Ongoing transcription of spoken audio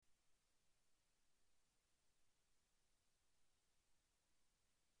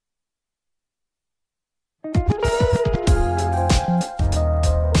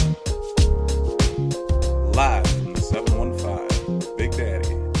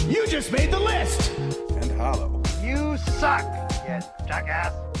You just made the list! And Hollow. You suck, you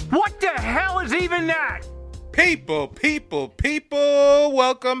jackass. What the hell is even that? People,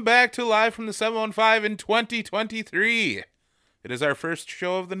 welcome back to Live from the 715 in 2023. It is our first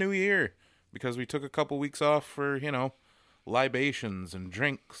show of the new year because we took a couple weeks off for, libations and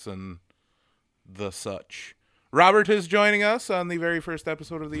drinks and the such. Robert is joining us on the very first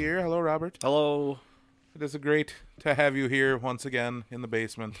episode of the year. Hello, Robert. Hello. It is great to have you here once again in the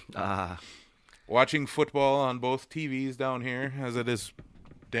basement. Watching football on both TVs down here as it is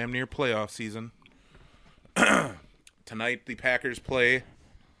damn near playoff season. Tonight the Packers play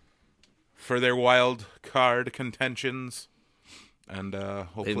for their wild card contentions. And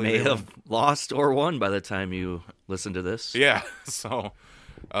hopefully they may have lost or won by the time you listen to this. Yeah, so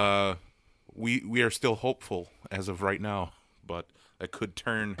we are still hopeful as of right now, but that could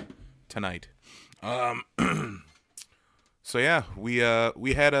turn tonight. So yeah, we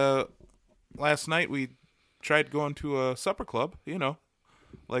had last night we tried going to a supper club,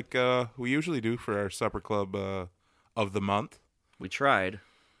 like we usually do for our supper club of the month. We tried.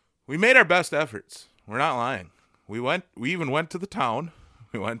 We made our best efforts. We're not lying. We even went to the town.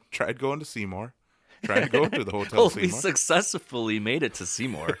 Tried going to Seymour. Tried to go to the Hotel Seymour. We successfully made it to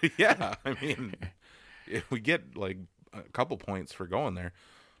Seymour. Yeah, I mean, we get like a couple points for going there.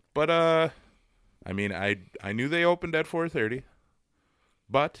 But I mean, I knew they opened at 4:30,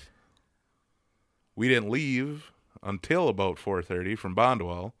 but we didn't leave until about 4:30 from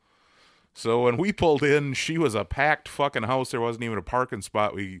Bondwell. So when we pulled in, she was a packed fucking house. There wasn't even a parking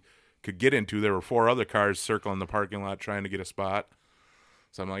spot we could get into. There were 4 other cars circling the parking lot trying to get a spot.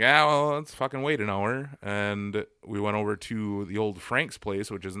 So I'm like, well, let's fucking wait an hour. And we went over to the old Frank's place,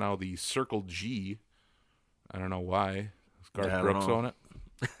 which is now the Circle G. I don't know why. Does Garth Brooks own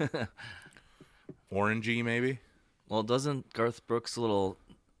it? Orangey, maybe? Well, doesn't Garth Brooks' little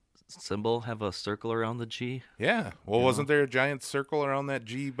symbol have a circle around the G? Yeah. Well, wasn't there a giant circle around that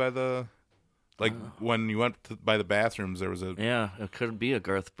G by the... Like, when you went by the bathrooms, there was a... Yeah, it could be a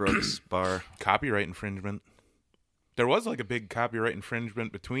Garth Brooks bar. Copyright infringement. There was, like, a big copyright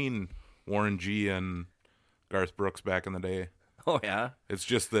infringement between Warren G and Garth Brooks back in the day. Oh, yeah? It's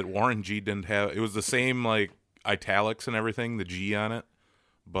just that Warren G didn't have... It was the same, like, italics and everything, the G on it.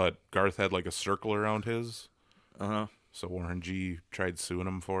 But Garth had, like, a circle around his. Uh-huh. So Warren G tried suing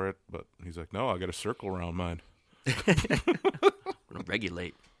him for it, but he's like, no, I got a circle around mine.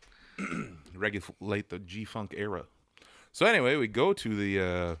 Regulate the G-Funk era. So anyway, we go to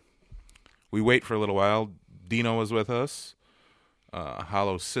the... we wait for a little while. Dino was with us.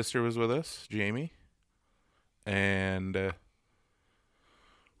 Hollow's sister was with us, Jamie. And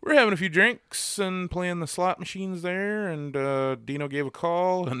we're having a few drinks and playing the slot machines there. And Dino gave a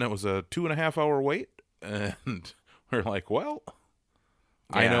call, and it was a 2.5-hour wait. And we're like, well,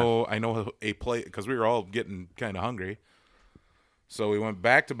 yeah. I know a play, because we were all getting kind of hungry. So we went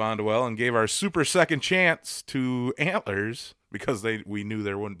back to Bondwell and gave our super second chance to Antlers because we knew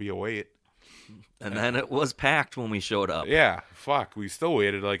there wouldn't be a wait. And then it was packed when we showed up. Yeah, fuck. We still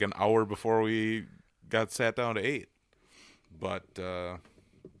waited like an hour before we got sat down to 8. But,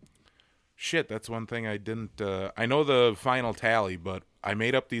 shit, that's one thing I didn't... I know the final tally, but I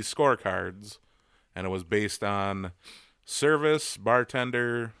made up these scorecards, and it was based on service,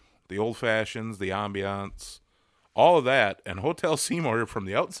 bartender, the old fashions, the ambiance, all of that. And Hotel Seymour from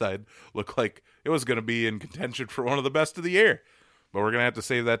the outside looked like it was going to be in contention for one of the best of the year. But we're going to have to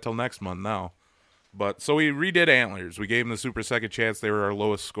save that till next month now. But so we redid Antlers. We gave them the super second chance. They were our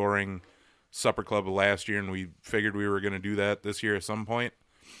lowest scoring supper club of last year, and we figured we were going to do that this year at some point.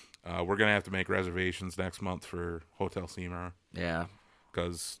 We're going to have to make reservations next month for Hotel Seymour. Yeah.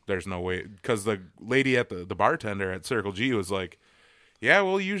 Because there's no way. Because the lady at the bartender at Circle G was like, yeah,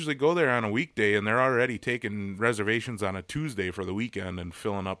 we'll usually go there on a weekday, and they're already taking reservations on a Tuesday for the weekend and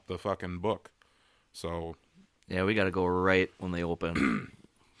filling up the fucking book. So... Yeah, we got to go right when they open.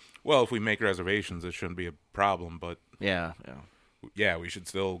 Well, if we make reservations, it shouldn't be a problem, but... Yeah. Yeah, we should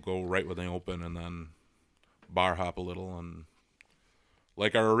still go right when they open and then bar hop a little, and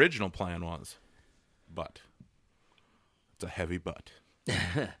like our original plan was. But it's a heavy but.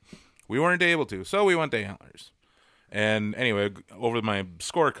 We weren't able to, so we went to Antlers. And anyway, over my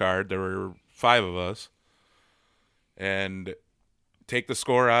scorecard, there were 5 of us. And... Take the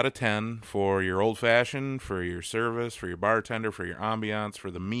score out of 10 for your old-fashioned, for your service, for your bartender, for your ambiance, for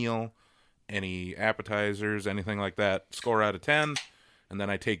the meal, any appetizers, anything like that. Score out of 10, and then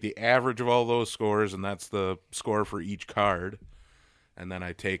I take the average of all those scores, and that's the score for each card. And then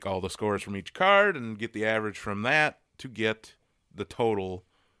I take all the scores from each card and get the average from that to get the total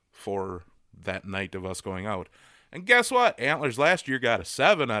for that night of us going out. And guess what? Antlers last year got a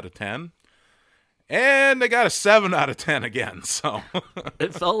 7 out of 10. And they got a 7 out of 10 again. So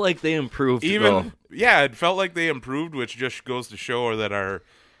It felt like they improved. yeah, it felt like they improved, which just goes to show that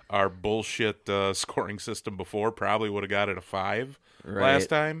our bullshit scoring system before probably would have got it a 5 last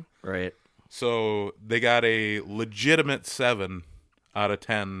time. Right. So they got a legitimate 7 out of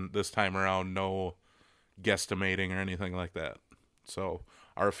 10 this time around. No guesstimating or anything like that. So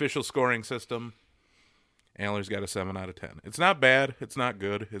our official scoring system, Antlers got a 7 out of 10. It's not bad. It's not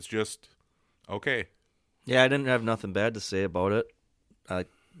good. It's just okay. Yeah, I didn't have nothing bad to say about it.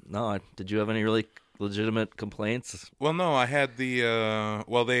 Did you have any really legitimate complaints? Well, no, I had the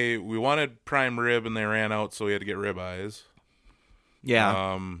we wanted prime rib and they ran out, so we had to get ribeyes.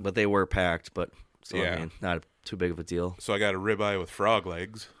 Yeah, but they were packed. But Yeah. I mean, not too big of a deal. So I got a ribeye with frog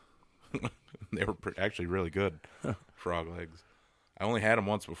legs. They were actually really good, frog legs. I only had them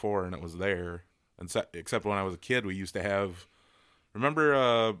once before, and it was there. And except when I was a kid, we used to have.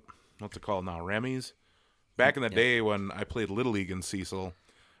 Remember what's it called now? Remy's. Back in the day when I played Little League in Cecil,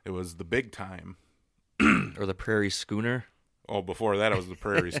 it was the big time. Or the Prairie Schooner. Oh, before that, it was the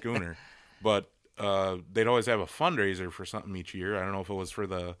Prairie Schooner. But they'd always have a fundraiser for something each year. I don't know if it was for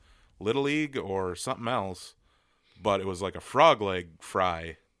the Little League or something else, but it was like a frog leg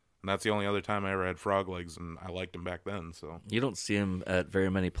fry. And that's the only other time I ever had frog legs, and I liked them back then. So You don't see them at very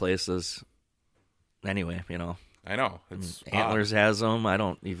many places. Anyway, I know. It's odd. Antlers has them. I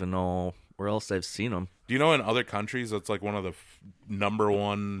don't even know where else I've seen them. Do you know in other countries that's like one of the number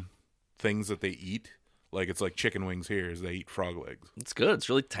one things that they eat? Like it's like chicken wings here is they eat frog legs. It's good. It's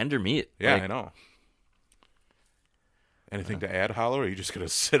really tender meat. Yeah, Like, I know. Anything to add, Hollow? Or are you just gonna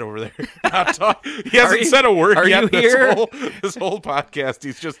sit over there? Not talk? He hasn't said a word are yet. you here? This whole podcast,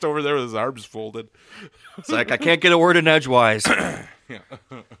 he's just over there with his arms folded. It's like I can't get a word in edgewise.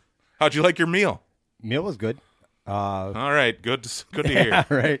 How'd you like your meal? Meal was good. All right, good to hear.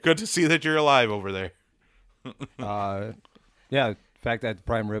 Right. Good to see that you're alive over there. Yeah, the fact that the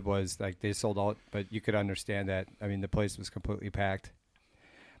prime rib was like they sold out, but you could understand that. I mean, the place was completely packed.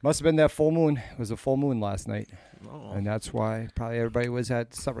 Must have been that full moon. It was a full moon last night, and that's why probably everybody was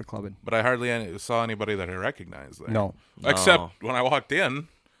at supper clubbing. But I hardly saw anybody that I recognized there. No. Except when I walked in,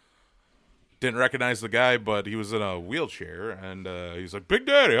 didn't recognize the guy, but he was in a wheelchair, and he's like, "Big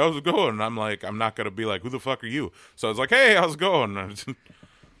Daddy, how's it going?" And I'm like, I'm not going to be like, "Who the fuck are you?" So I was like, "Hey, how's it going?"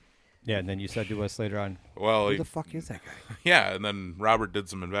 Yeah, and then you said to us later on, Well, "Who the fuck is that guy?" yeah, and then Robert did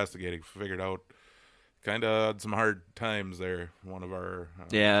some investigating, figured out kind of had some hard times there. One of our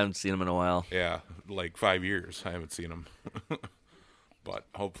Yeah, I haven't seen him in a while. yeah, like 5 years. I haven't seen him, but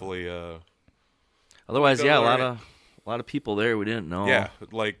hopefully, Otherwise, Still yeah, a alright. lot of people there we didn't know. yeah,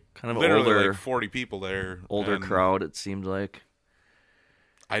 like Kind of literally older- like 40 people there, Older and crowd, it seemed like.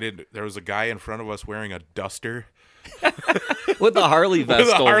 There was a guy in front of us wearing a duster. With the Harley vest With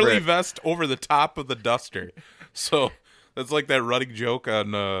a over Harley it. vest over the top of the duster. So that's like that running joke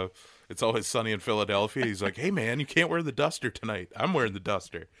on It's Always Sunny in Philadelphia. He's like, "Hey man, you can't wear the duster tonight." I'm wearing the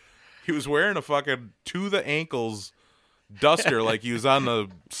duster. He was wearing a fucking to the ankles duster like he was on the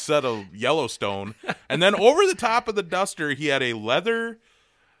set of Yellowstone. And then over the top of the duster, he had a leather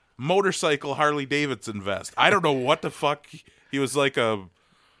motorcycle Harley Davidson vest. I don't know what the fuck. He was like a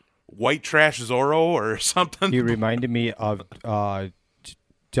white trash Zorro or something. He reminded me of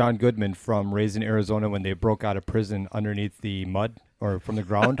John Goodman from Raising Arizona when they broke out of prison underneath the mud or from the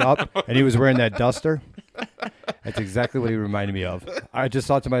ground up, and he was wearing that duster. That's exactly what he reminded me of. I just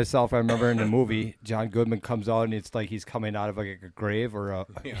thought to myself, I remember in the movie, John Goodman comes out and it's like he's coming out of like a grave or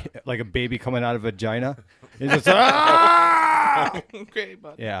like a baby coming out of a vagina. He's just ah! Okay,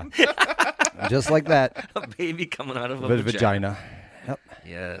 bud. Yeah, just like that, A baby coming out of a with vagina. vagina. Yep.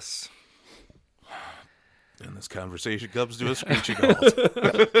 Yes. And this conversation comes to a screeching halt.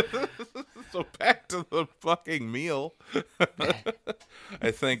 So back to the fucking meal.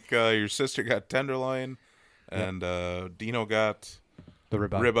 I think your sister got tenderloin, and Dino got The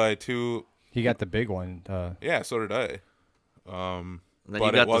ribeye. ribeye too. He got the big one. Yeah, so did I. And then But you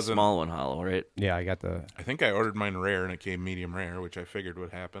it got the wasn't- small one, Hollow, right? Yeah, I got the. I think I ordered mine rare, and it came medium rare, which I figured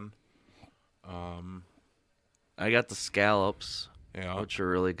would happen. I got the scallops, Yeah. which are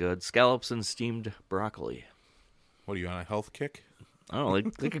really good. Scallops and steamed broccoli. What are you on a health kick? I don't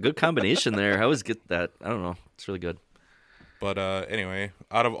know, like a good combination there. I always get that. I don't know. It's really good. But anyway,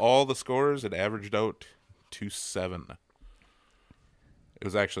 out of all the scores, it averaged out to 7. It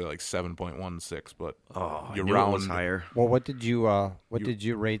was actually like 7.16, but I you knew it round was higher. Well, what did you did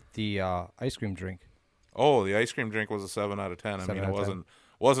you rate the ice cream drink? Oh, the ice cream drink was a 7 out of 10. I 7 mean, out it of 10.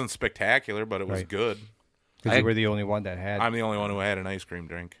 wasn't spectacular, but it was Right. good. Because I- you were the only one that had. I'm the only one who had an ice cream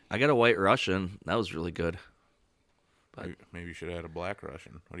drink. I got a White Russian. That was really good. Maybe you should have had a black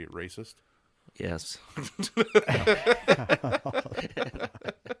Russian. What are you, racist? Yes.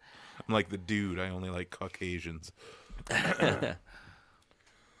 I'm like the dude. I only like Caucasians.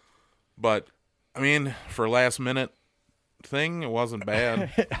 But, I mean, for a last minute thing, it wasn't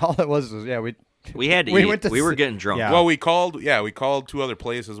bad. All it was yeah, We had to We eat. went to We were s- getting drunk. yeah. Well, we called two other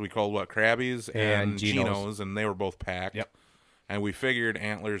places. We called Krabby's and Gino's. Gino's, and they were both packed. Yep. And we figured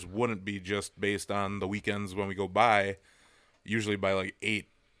Antlers wouldn't be just based on the weekends when we go by. Usually by like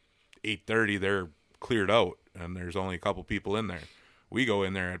 8:30, they're cleared out, and there's only a couple people in there. We go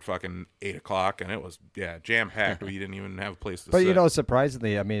in there at fucking 8 o'clock, and it was jam packed. We didn't even have a place to But sit.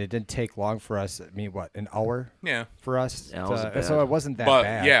 surprisingly, I mean, it didn't take long for us. I mean, what, an hour Yeah. for us? Yeah, it wasn't bad. So it wasn't that But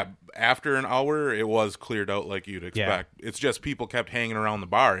bad. yeah, after an hour, it was cleared out like you'd expect. It's just people kept hanging around the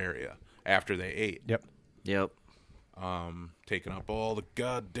bar area after they ate. Yep. Yep. Taking up all the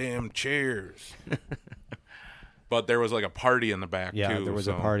goddamn chairs. But there was like a party in the back Yeah, too. there was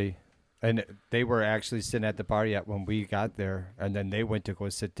so. a party. And they were actually sitting at the bar yet when we got there, and then they went to go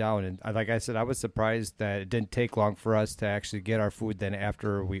sit down. And like I said, I was surprised that it didn't take long for us to actually get our food then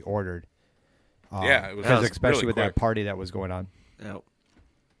after we ordered. Yeah, it was Because really especially with quick. that party that was going on. Yep.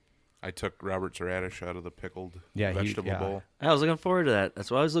 I took Robert's radish out of the pickled Yeah, vegetable bowl. I was looking forward to that.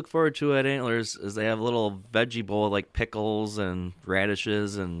 That's what I always look forward to at Antlers is they have a little veggie bowl like pickles and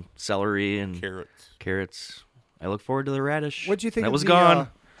radishes and celery and Carrots. I look forward to the radish. What'd you think? That of was the, gone.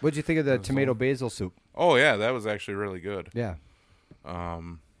 What'd you think of the tomato basil soup? Oh yeah, that was actually really good. Yeah.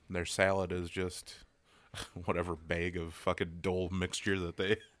 Their salad is just whatever bag of fucking Dole mixture that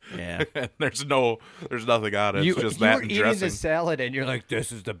they. Yeah. there's nothing on it. It's just you that were and eating dressing. the salad, and you're like,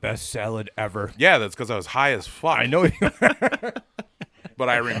 "This is the best salad ever." Yeah, that's because I was high as fuck. I know. but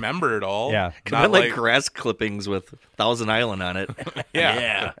I remember it all. Yeah. Not not like grass clippings with Thousand Island on it.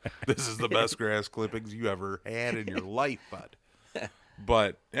 Yeah. This is the best grass clippings you ever had in your life, bud.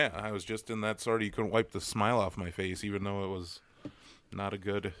 But yeah, I was just in that sort of you couldn't wipe the smile off my face, even though it was not a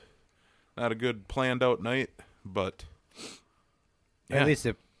good planned out night. But yeah.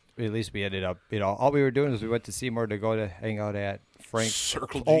 At least we ended up. All we were doing is we went to Seymour to go to hang out at Frank's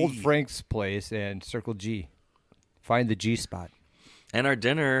Circle G. old Frank's place and Circle G. Find the G spot. And our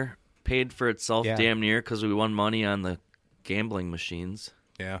dinner paid for itself Yeah. damn near because we won money on the gambling machines.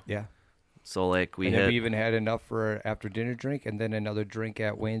 Yeah. Yeah. So like we and had then we even had enough for an after dinner drink and then another drink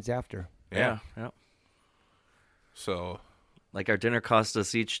at Wayne's after. yeah. So Like our dinner cost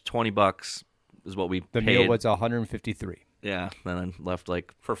us each $20 is what we The paid. meal was $153. Yeah. Then I left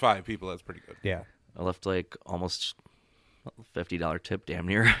like for 5 people, that's pretty good. Yeah. almost $50 tip damn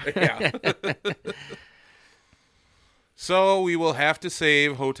near. Yeah. So we will have to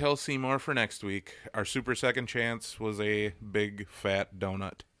save Hotel Seymour for next week. Our super second chance was a big fat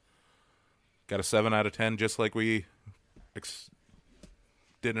donut. Got a 7 out of 10, just like we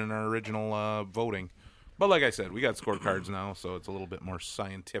did in our original voting. But like I said, we got scorecards now, so it's a little bit more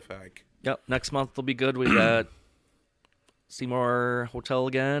scientific. Yep. Next month will be good. We got Seymour Hotel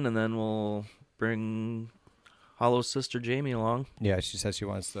again, and then we'll bring Hollow's sister Jamie along. Yeah, she says she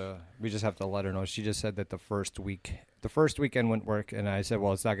wants to. We just have to let her know. She just said that the first weekend wouldn't work, and I said,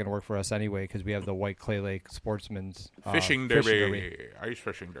 well, it's not going to work for us anyway because we have the White Clay Lake Sportsman's Fishing derby. Ice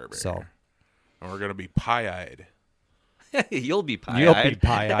fishing derby. So. And we're going to be pie-eyed. You'll be pie-eyed. You'll be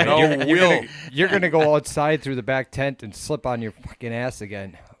pie-eyed. No, You're gonna go outside through the back tent and slip on your fucking ass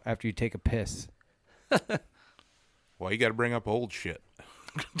again after you take a piss, Well, you got to bring up old shit.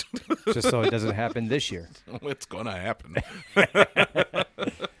 just so it doesn't happen this year. It's going to happen.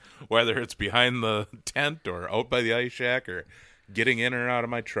 Whether it's behind the tent or out by the ice shack or getting in or out of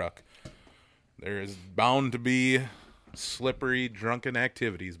my truck. There is bound to be slippery, drunken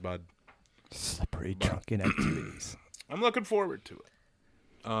activities, bud. Slippery drunken activities. I'm looking forward to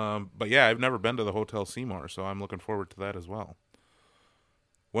it. But yeah, I've never been to the Hotel Seymour, so I'm looking forward to that as well.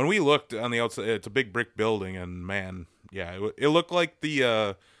 When we looked on the outside, it's a big brick building, and man, yeah, it looked like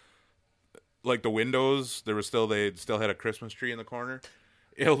the windows. They still had a Christmas tree in the corner.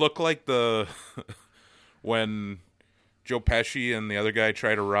 It looked like when Joe Pesci and the other guy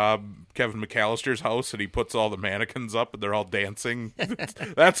try to rob Kevin McAllister's house, and he puts all the mannequins up, and they're all dancing.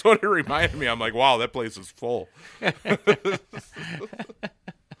 That's what it reminded me. I'm like, wow, that place is full.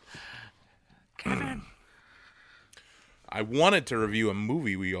 I wanted to review a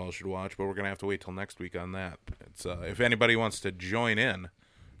movie we all should watch, but we're going to have to wait till next week on that. It's if anybody wants to join in,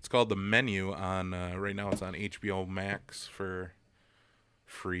 it's called The Menu on right now it's on HBO Max for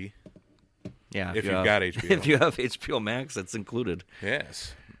free. Yeah, If you've got HBO. If you have HBO Max, it's included.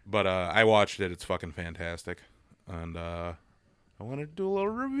 Yes. But I watched it. It's fucking fantastic. And I wanted to do a little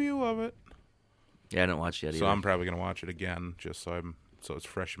review of it. Yeah, I didn't watch it yet either. So I'm probably going to watch it again just so it's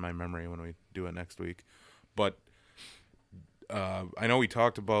fresh in my memory when we do it next week. But I know we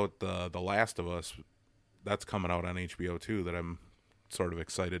talked about the Last of Us. That's coming out on HBO too that I'm sort of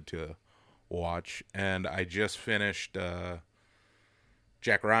excited to watch. And I just finished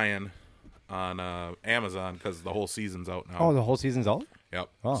Jack Ryan on Amazon because the whole season's out now. Oh, the whole season's out? Yep.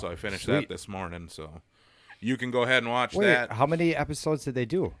 Oh, so I finished sweet. that this morning. So you can go ahead and watch Wait, that. how many episodes did they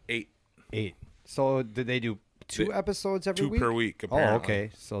do? 8. 8. So did they do 2 episodes every 2 week? per week, Oh, apparently.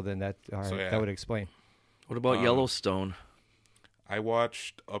 okay. So then that yeah. that would explain. What about Yellowstone? I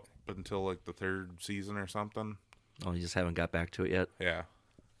watched up until like the 3rd season or something. Oh, you just haven't got back to it yet. Yeah.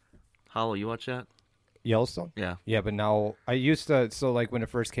 Hollow, you watch that? Yellowstone? Yeah. Yeah, but now I used to. So like when it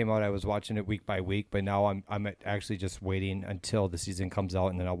first came out, I was watching it week by week. But now I'm actually just waiting until the season comes out,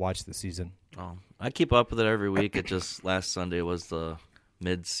 and then I'll watch the season. Oh, I keep up with it every week. It just last Sunday was the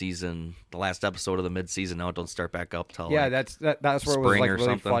mid-season, the last episode of the mid-season. Now it don't start back up till Yeah, like, that's where it was spring like or really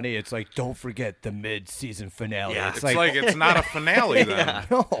something. funny. It's like don't forget the mid-season finale. Yeah. It's like it's not a finale then. Yeah.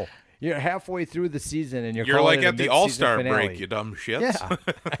 no, you're halfway through the season and you're You're calling like it a at the mid-season All-Star finale. break, you dumb shits. Yeah,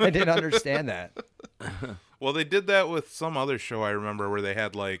 I didn't understand that. Well, they did that with some other show I remember where they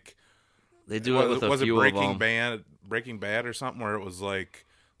had like they do it with a few of them. Breaking Bad or something where it was like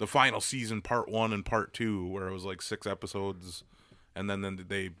the final season part 1 and part 2 where it was like 6 episodes and then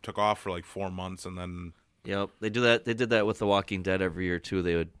they took off for like 4 months and then Yep, they do that. They did that with The Walking Dead every year too.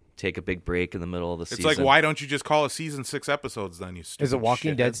 They would take a big break in the middle of the it's season. like why don't you just call a season 6 episodes then, you stupid Is it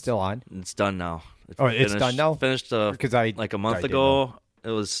Walking shitheads? Dead still on? It's done now. Oh, it's done now? Finished Because I like a month I didn't ago. It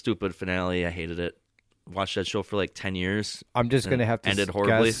was stupid finale. I hated it. Watched that show for like 10 years. I'm just and gonna have to ended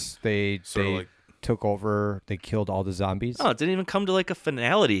horribly. guess they Sort of they like- took over. They killed all the zombies. Oh, it didn't even come to like a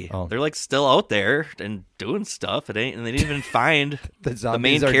finality. Oh. They're like still out there and doing stuff. It ain't, and they didn't even find The the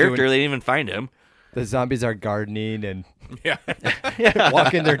main zombies are character. doing- They didn't even find him. The zombies are gardening and Yeah.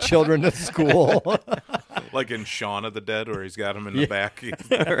 walking their children to school. Like in Shaun of the Dead where he's got him in the back. He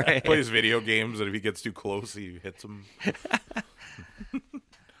Right. plays video games and if he gets too close he hits him.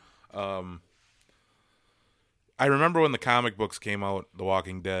 I remember when the comic books came out, The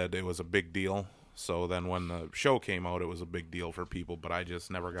Walking Dead, it was a big deal. So then when the show came out, it was a big deal for people, but I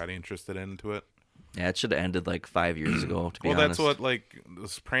just never got interested into it. Yeah, it should have ended like 5 years ago. To be Well, honest, that's what, like, The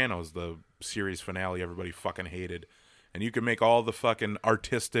Sopranos, the series finale, everybody fucking hated. And you could make all the fucking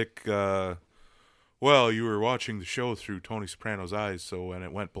artistic, well, you were watching the show through Tony Soprano's eyes, so when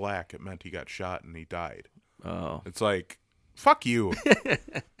it went black, it meant he got shot and he died. Oh, It's like, fuck you.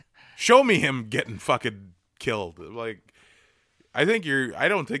 Show me him getting fucking killed. Like, I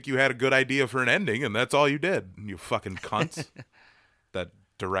don't think you had a good idea for an ending, and that's all you did, you fucking cunts. That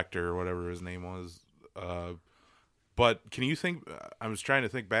director or whatever his name was. But can you think, I was trying to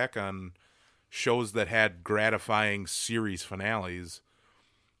think back on shows that had gratifying series finales.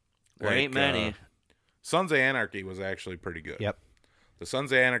 there ain't many. Sons of Anarchy was actually pretty good. Yep. The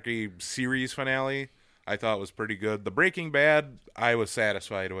Sons of Anarchy series finale I thought was pretty good. The Breaking Bad I was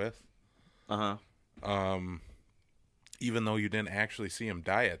satisfied with. Uh huh. Even though you didn't actually see him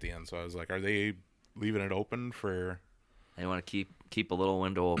die at the end. So I was like, are they leaving it open for They want to keep a little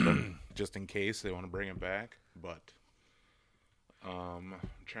window open. just in case they want to bring him back? But I'm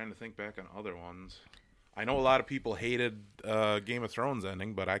trying to think back on other ones. I know a lot of people hated Game of Thrones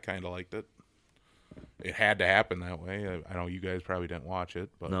ending, but I kind of liked it. It had to happen that way. I know you guys probably didn't watch it,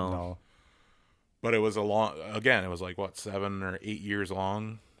 but No. But it was a long. Again, it was like what 7 or 8 years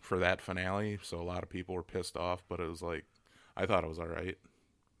long for that finale. So a lot of people were pissed off. But it was like, I thought it was all right.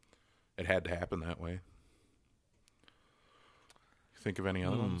 It had to happen that way. Think of any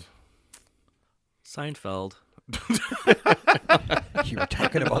other ones? Seinfeld. You were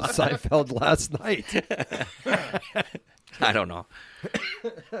talking about Seinfeld last night. I don't know.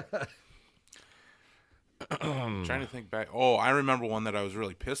 I'm trying to think back. Oh, I remember one that I was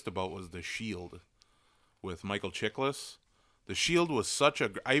really pissed about was The Shield with Michael Chiklis. The Shield was such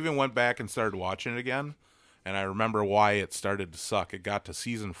a... I even went back and started watching it again, and I remember why it started to suck. It got to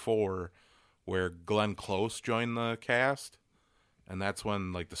season 4 where Glenn Close joined the cast, and that's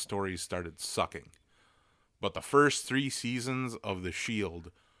when like the stories started sucking. But the first 3 seasons of The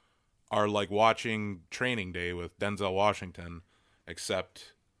Shield are like watching Training Day with Denzel Washington,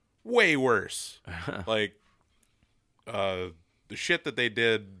 except way worse. Like, the shit that they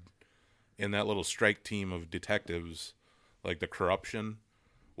did in that little strike team of detectives, like the corruption,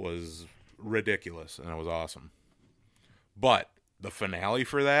 was ridiculous, and it was awesome. But the finale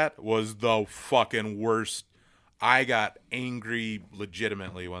for that was the fucking worst. I got angry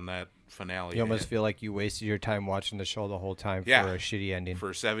legitimately when that finale. You almost feel like you wasted your time watching the show the whole time Yeah. for a shitty ending.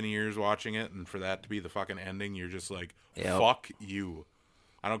 For 7 years watching it, and for that to be the fucking ending, you're just like, Yep. fuck you.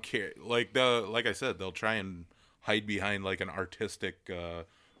 I don't care. Like I said, they'll try and hide behind like an artistic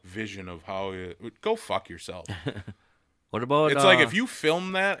vision of how go fuck yourself. What about? It's like if you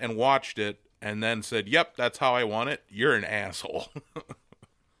filmed that and watched it and then said, "Yep, that's how I want it," you're an asshole.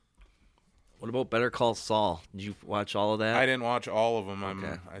 What about Better Call Saul? Did you watch all of that? I didn't watch all of them.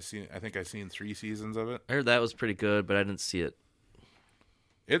 Okay. I think I've seen 3 seasons of it. I heard that was pretty good, but I didn't see it.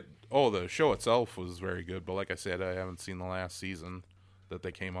 The show itself was very good, but like I said, I haven't seen the last season that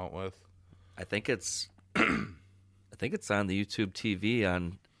they came out with. I think it's, I think it's on the YouTube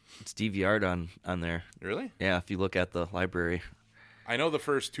TV it's DVR'd on there. Really? Yeah, if you look at the library. I know the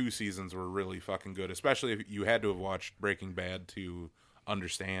first 2 seasons were really fucking good, especially if you had to have watched Breaking Bad to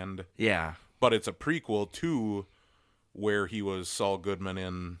understand. Yeah. But it's a prequel to where he was Saul Goodman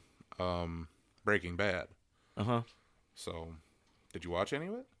in Breaking Bad. Uh-huh. So, did you watch any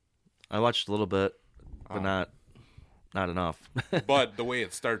of it? I watched a little bit, but not enough. But the way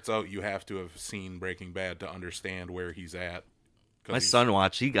it starts out, you have to have seen Breaking Bad to understand where he's at. My son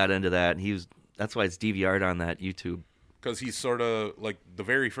watched. He got into that, and that's why it's DVR'd on that YouTube. Because he's sort of like the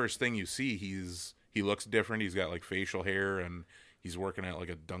very first thing you see, he looks different. He's got like facial hair, and he's working at like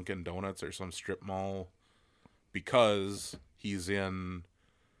a Dunkin' Donuts or some strip mall because he's either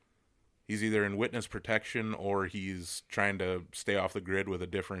in witness protection or he's trying to stay off the grid with a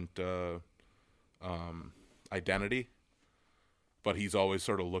different identity. But he's always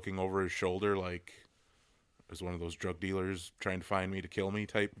sort of looking over his shoulder like, is one of those drug dealers trying to find me to kill me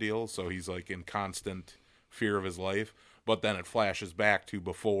type deal. So he's like in constant fear of his life. But then it flashes back to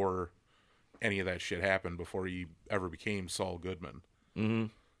before any of that shit happened, before he ever became Saul Goodman. Mm-hmm.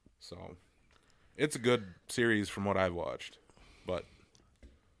 So it's a good series from what I've watched. But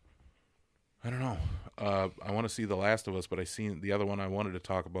I don't know. I want to see The Last of Us, but I seen the other one I wanted to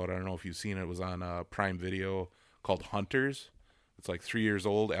talk about. I don't know if you've seen it. It was on Prime Video, called Hunters. It's like 3 years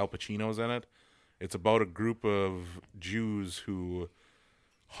old. Al Pacino's in it. It's about a group of Jews who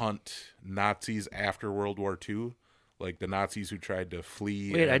hunt Nazis after World War II. Like the Nazis who tried to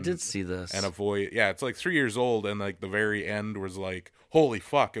flee. Wait, I did see this. And avoid. Yeah, it's like 3 years old, and like the very end was like, holy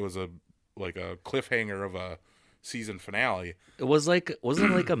fuck! It was a cliffhanger of a season finale. It wasn't it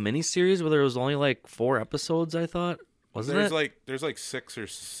like a mini series where there was only like 4 episodes? I thought wasn't it? There's like 6 or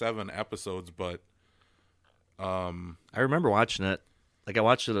 7 episodes, but I remember watching it. Like I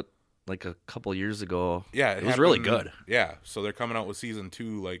watched it like a couple years ago. Yeah, it was really good. Yeah, so they're coming out with season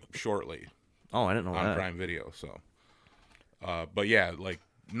 2 like shortly. Oh, I didn't know on that. Prime Video. So, but yeah, like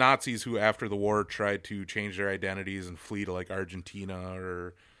Nazis who after the war tried to change their identities and flee to like Argentina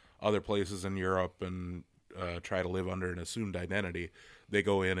or other places in Europe and try to live under an assumed identity. They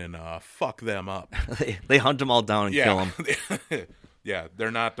go in and fuck them up. they hunt them all down and kill them. Yeah, they're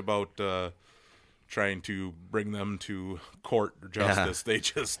not about trying to bring them to court or justice. Yeah. They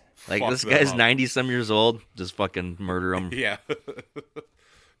just like fuck this them guy's up. 90-some years old. Just fucking murder him. Yeah,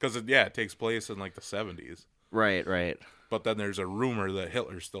 because it takes place in like the 70s. Right. But then there's a rumor that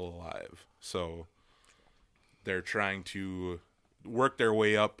Hitler's still alive, so they're trying to work their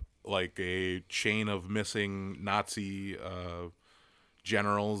way up like a chain of missing Nazi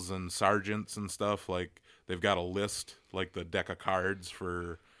generals and sergeants and stuff. Like they've got a list, like the deck of cards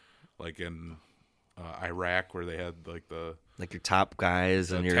for, like in Iraq where they had like your top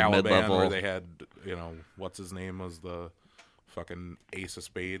guys and your Taliban, mid-level. where they had what's his name was the fucking ace of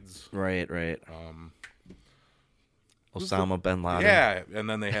spades. Right. Osama bin Laden. Yeah, and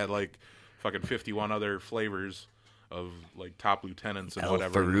then they had like fucking 51 other flavors of like top lieutenants and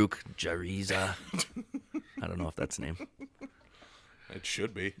whatever. Farouk Jariza. I don't know if that's the name. It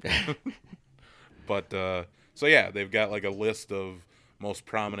should be. But so yeah, they've got like a list of most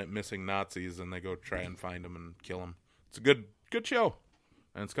prominent missing Nazis, and they go try and find them and kill them. It's a good show,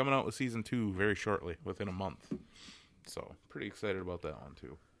 and it's coming out with season 2 very shortly, within a month. So pretty excited about that one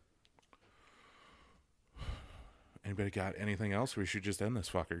too. Anybody got anything else? We should just end this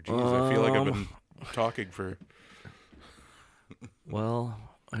fucker. Jeez, I feel like I've been talking for. Well,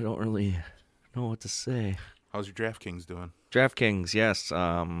 I don't really know what to say. How's your DraftKings doing? DraftKings, yes.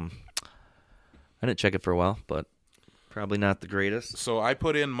 I didn't check it for a while, but probably not the greatest. So I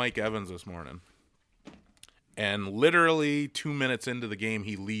put in Mike Evans this morning, and literally 2 minutes into the game,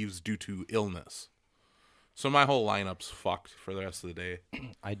 he leaves due to illness. So my whole lineup's fucked for the rest of the day.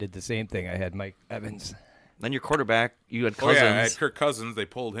 I did the same thing. I had Mike Evans. Then your quarterback, you had Cousins. Oh yeah, I had Kirk Cousins. They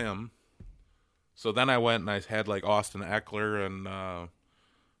pulled him. So then I went and I had like Austin Eckler and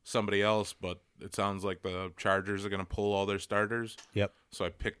somebody else, but it sounds like the Chargers are going to pull all their starters. Yep. So I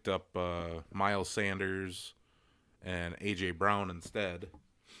picked up Miles Sanders and A.J. Brown instead,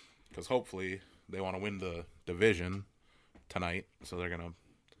 because hopefully they want to win the division tonight, so they're going to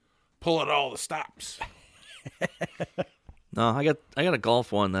pull out all the stops. No, I got a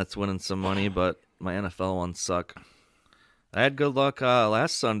golf one that's winning some money, but my NFL ones suck. I had good luck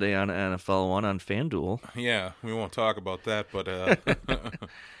last Sunday on an NFL one on FanDuel. Yeah, we won't talk about that, but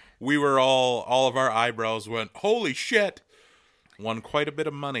we were all of our eyebrows went, holy shit! Won quite a bit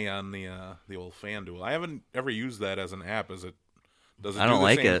of money on the old FanDuel. I haven't ever used that as an app. Does it I do don't the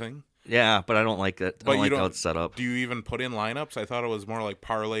like same it. thing? Yeah, but I don't like it. I But don't you like how it's set up. Do you even put in lineups? I thought it was more like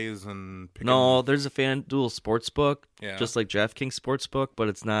parlays and picking. No, there's a FanDuel Sportsbook, Yeah. just like DraftKings Sportsbook, but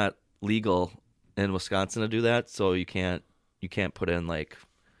it's not legal in Wisconsin to do that, so you can't put in like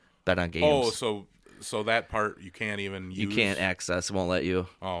bet on games. Oh, so that part you can't even use. you can't access. It won't let you.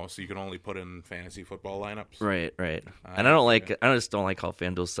 Oh, so you can only put in fantasy football lineups. Right. And I don't like. I just don't like how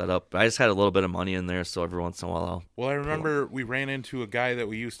FanDuel's set up. I just had a little bit of money in there, so every once in a while I'll. Well, I remember we ran into a guy that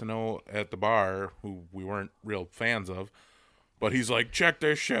we used to know at the bar who we weren't real fans of, but he's like, check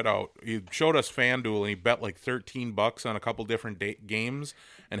this shit out. He showed us FanDuel and he bet like $13 on a couple different games,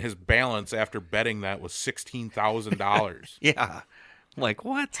 and his balance after betting that was $16,000. Yeah. I'm like,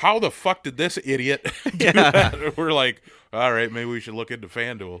 what? How the fuck did this idiot do that? We're like, all right, maybe we should look into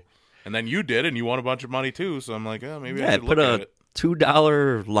FanDuel. And then you did, and you won a bunch of money too. So I'm like, oh, maybe I I should put look at a it. $2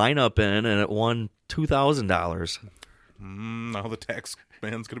 lineup in, and it won $2,000. Now the tax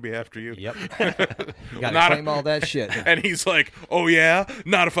man's gonna be after you. Yep. You gotta Not a- claim all that shit. And he's like, oh yeah,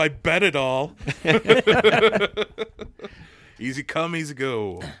 not if I bet it all. Easy come, easy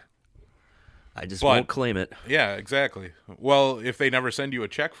go. I just But- won't claim it. Yeah, exactly. Well, if they never send you a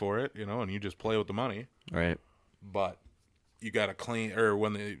check for it, and you just play with the money. Right. But you got to claim, or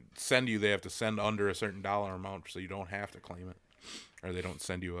when they send you, they have to send under a certain dollar amount, so you don't have to claim it, or they don't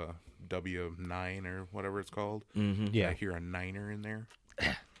send you a W-9 or whatever it's called. Mm-hmm. Yeah. I hear a niner in there.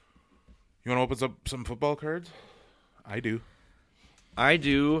 You want to open up some football cards? I do. I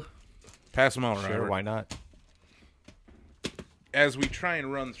do. Pass them out, Sure, Robert. why not? As we try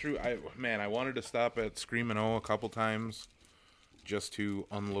and run through, I wanted to stop at Screamin' O a couple times just to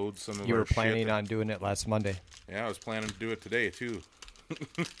unload some of You our were planning shit. on doing it last Monday. Yeah, I was planning to do it today too.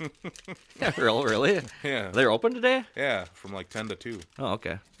 Really? Yeah, They're open today? yeah, from like 10 to 2. Oh,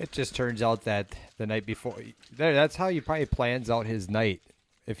 okay. It just turns out that the night before, that's how he probably plans out his night.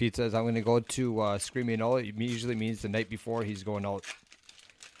 If he says, I'm going to go to Screaming O, it usually means the night before he's going out.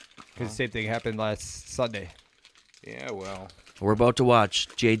 Because the same thing happened last Sunday. Yeah, well, We're about to watch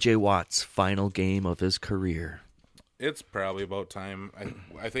J.J. Watt's final game of his career. it's probably about time.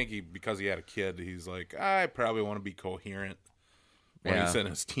 I think because he had a kid, he's like, I probably want to be coherent when Yeah. he's in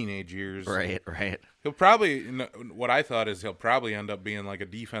his teenage years. Right. He'll probably, what I thought is he'll probably end up being like a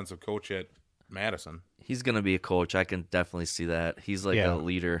defensive coach at Madison. He's going to be a coach. I can definitely see that. He's like Yeah. a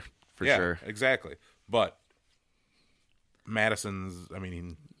leader for Yeah, sure. exactly. But Madison's,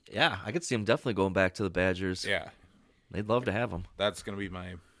 Yeah, I could see him definitely going back to the Badgers. yeah, They'd love to have him. that's going to be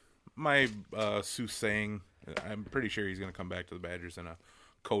my soothsaying. I'm pretty sure he's going to come back to the Badgers in a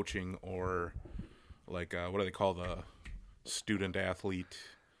coaching or like what do they call the student athlete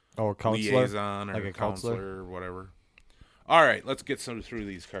Oh, counselor? liaison or Like a counselor? counselor or whatever. All right, let's get through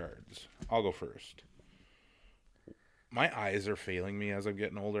these cards. I'll go first. My eyes are failing me as I'm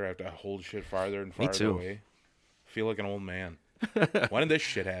getting older. I have to hold shit farther and farther too. away. Feel like an old man. When did this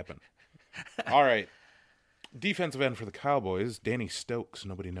shit happen? All right. Defensive end for the Cowboys, Danny Stokes.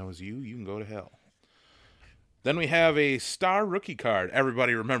 Nobody knows you. You can go to hell. Then we have a star rookie card.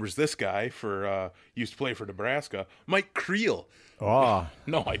 Everybody remembers this guy for used to play for Nebraska, Mike Creel. Oh,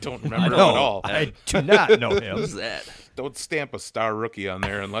 No, I don't remember him at no, all. I do not know him. Who's that? Don't stamp a star rookie on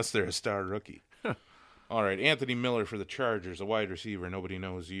there unless they're a star rookie. All right, Anthony Miller for the Chargers, a wide receiver. Nobody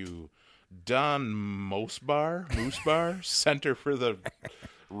knows you. Don Moosebar, center for the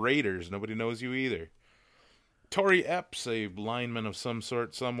Raiders. Nobody knows you either. Torrey Epps, a lineman of some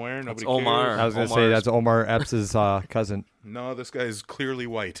sort somewhere. Nobody cares. Omar. I was going to say Omar's- that's Omar Epps' cousin. No, this guy's clearly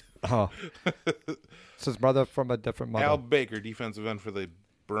white. Oh. It's his brother from a different mother. Al Baker, defensive end for the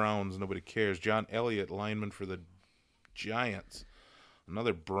Browns. Nobody cares. John Elliott, lineman for the Giants.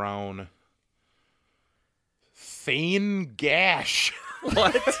 Another Brown. Thane Gash.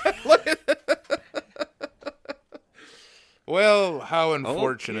 Well, how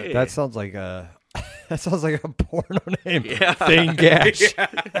unfortunate. Okay. That sounds like a porno name. Yeah. Thane Gash.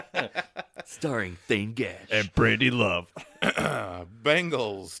 Starring Thane Gash. And Brady Love.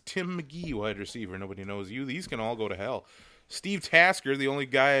 Bengals, Tim McGee, wide receiver. Nobody knows you. These can all go to hell. Steve Tasker, the only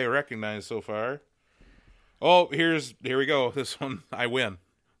guy I recognize so far. Oh, here we go. This one, I win.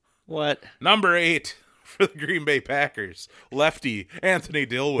 What? Number 8 for the Green Bay Packers. Lefty, Anthony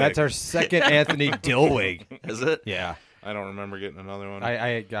Dilweg. That's our second Anthony Dilweg. Is it? Yeah. I don't remember getting another one.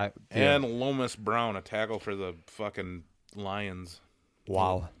 I got. And Lomas Brown, a tackle for the fucking Lions.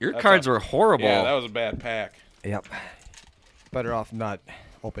 Wow. Your cards were horrible. Yeah, that was a bad pack. Yep. Better off not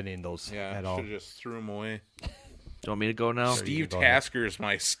opening those Yeah, at I all. should have just threw them away. Do you want me to go now? Steve go ahead. Tasker is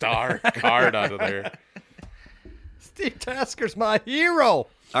my star card out of there. Steve Tasker's my hero.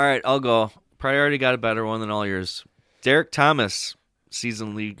 All right, I'll go. Probably already got a better one than all yours. Derek Thomas,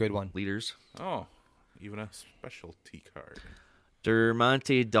 season league Good one. leaders. Oh, even a specialty card.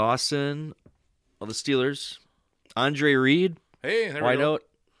 Dermonte Dawson of the Steelers. Andre Reed, Hey, there we go. wideout.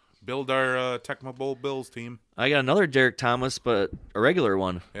 Build our Tecmo Bowl Bills team. I got another Derek Thomas, but a regular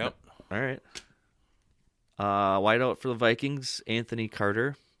one. Yep. All right. Wideout for the Vikings, Anthony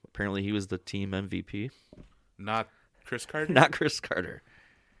Carter. Apparently he was the team MVP. Not Chris Carter? Not Chris Carter.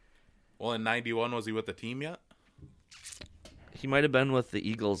 Well, in 91, was he with the team yet? He might have been with the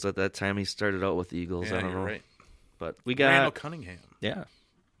Eagles at that time. He started out with the Eagles. Yeah, I don't you're know. right. But we got, Randall Cunningham. yeah.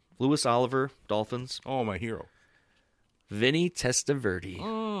 Lewis Oliver, Dolphins. Oh, my hero. Vinny Testaverde.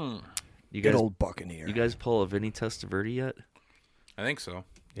 You Good guys, old Buccaneer. you guys pull a Vinny Testaverde yet? I think so.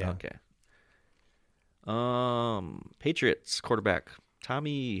 Yeah. Okay. Patriots quarterback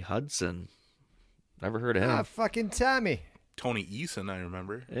Tommy Hudson. Never heard of him. Ah, fucking Tommy. Tony Eason, I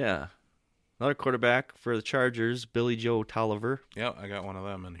remember. Yeah. Another quarterback for the Chargers, Billy Joe Tolliver. Yep, I got one of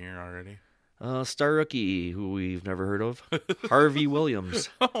them in here already. Star rookie, who we've never heard of, Harvey Williams.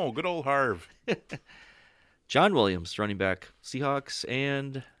 Oh, good old Harv. John Williams, running back, Seahawks,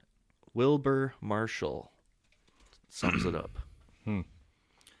 and Wilbur Marshall. Sums it up.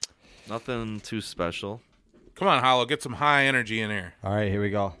 Nothing too special. Come on, Hollow, get some high energy in here. All right, here we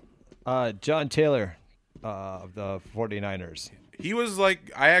go. John Taylor of the 49ers. He was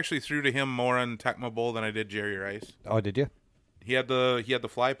like, I actually threw to him more on Tecmo Bowl than I did Jerry Rice. Oh, did you? He had the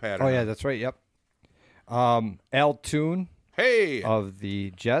fly pattern. Oh, yeah, that's right. Yep. Al Toon Hey, of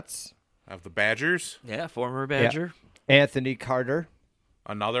the Jets. of the Badgers. Yeah, former Badger. Anthony Carter.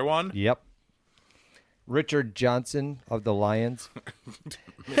 Another one. Yep. Richard Johnson of the Lions.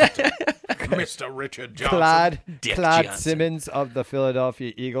 Mr. Richard Johnson. Dick Claude Johnson. Simmons of the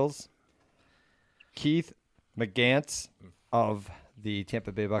Philadelphia Eagles. Keith McGantz of the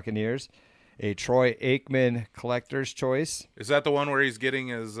Tampa Bay Buccaneers. A Troy Aikman collector's choice. Is that the one where he's getting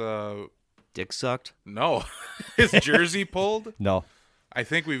his Dick sucked. no his jersey pulled? No. I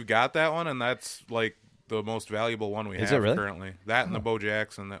think we've got that one, and that's like the most valuable one we Is have it really? currently. That and the Bo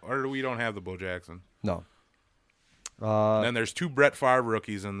Jackson, or we don't have the Bo Jackson. No. And then there's 2 Brett Favre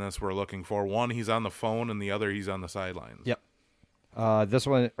rookies in this we're looking for. One he's on the phone, and the other he's on the sidelines. Yep. This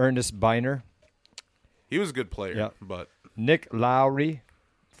one, Ernest Biner. He was a good player, Yep. but Nick Lowry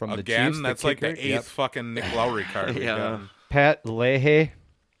from the again, Chiefs. that's like the kicker. 8th Yep. fucking Nick Lowry card we Yeah. got. Pat Leahy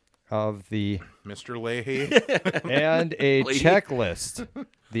of the Mr. Leahy. and a Leahy. checklist.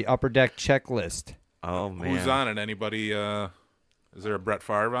 The Upper Deck checklist. Oh, man. Who's on it? Anybody? Is there a Brett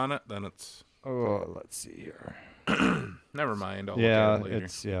Favre on it? Then it's Oh, let's see here. never mind. I'll Yeah, look at it later.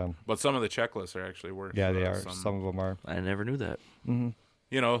 it's yeah. But some of the checklists are actually worth. Yeah, they are. Some, Some of them are. I never knew that.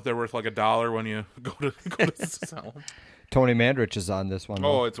 they're worth like $1 when you go to sell them. Tony Mandrich is on this one.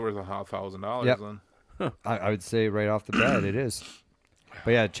 Oh, though. it's worth $1,000 Yep. then. I would say right off the bat it is.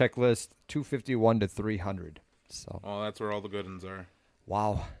 But yeah, checklist 251 to 300. So Oh, that's where all the good ones are.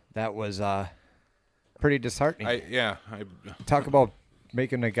 wow, that was pretty disheartening. Talk Talk about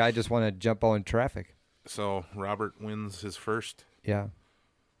making a guy just want to jump out in traffic. So Robert wins his first, Yeah.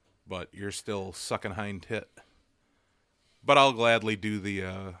 but you're still sucking hind tit. But I'll gladly do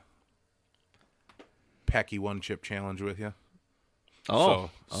the Packy One Chip Challenge with you. Oh.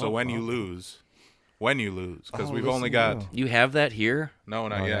 So when you lose, because Oh, we've listen only to got you. You have that here? no,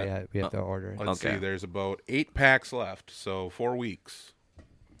 not Oh, yet. yeah, we have to order it. Let's Okay. see. There's about 8 packs left, so 4 weeks.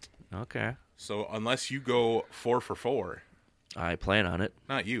 Okay. So unless you go 4 for 4, I plan on it.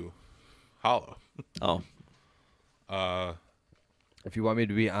 not you, Hollow. Oh. If you want me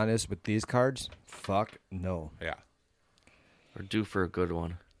to be honest with these cards, fuck no. Yeah. We're due for a good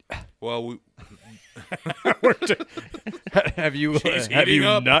one. Well, have you She's have heating you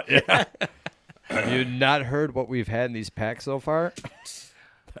up. not yeah. Have you not heard what we've had in these packs so far?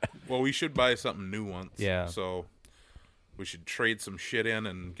 we should buy something new once. Yeah. So we should trade some shit in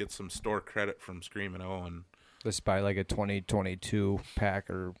and get some store credit from Screamin' O and Let's buy like a 2022 pack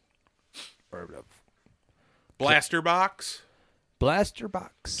or Blaster Box. blaster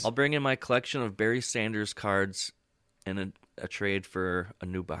box. I'll bring in my collection of Barry Sanders cards and a trade for a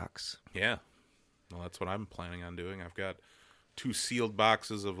new box. Yeah. Well, that's what I'm planning on doing. I've got 2 sealed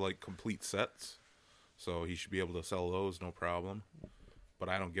boxes of like complete sets, so he should be able to sell those no problem. But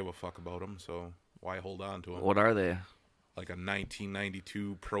I don't give a fuck about them, so why hold on to them? What are they? Like a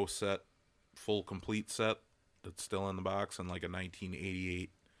 1992 Pro Set full complete set that's still in the box, and like a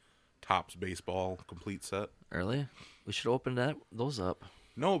 1988 Topps baseball complete set. Really? We should open those up.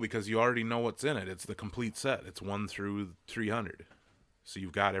 No, because you already know what's in it. It's the complete set. It's 1 through 300. So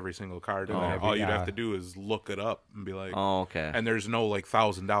you've got every single card in there. All you'd have to do is look it up and be like, Oh, okay. and there's no like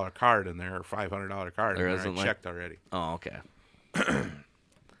 $1,000 card in there or $500 card There in there. isn't, I like- checked already. Oh, okay.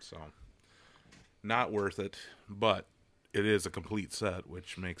 So not worth it, but it is a complete set,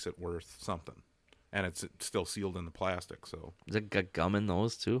 which makes it worth something. And it's still sealed in the plastic, so Is it got gum in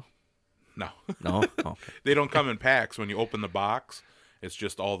those too? no. No? Okay. They don't come in packs. When you open the box, it's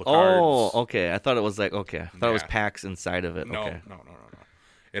just all the cards. Oh, okay. I thought it was like, okay. I thought it was Yeah. packs inside of it. No, Okay. no.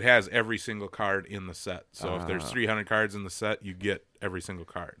 It has every single card in the set. So if there's 300 cards in the set, you get every single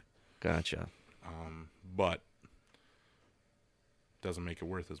card. Gotcha. But doesn't make it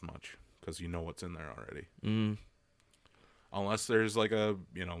worth as much because you know what's in there already. Unless there's like a,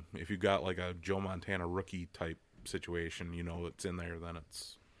 if you got like a Joe Montana rookie type situation, it's in there, then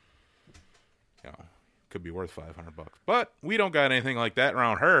it's, could be worth $500. But we don't got anything like that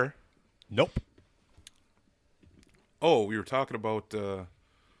around her. Nope. Oh, we were talking about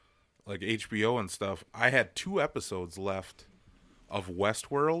like HBO and stuff. I had 2 episodes left of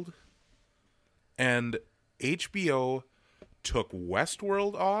Westworld, and HBO took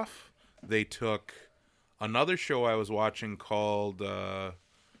Westworld off. They took another show I was watching called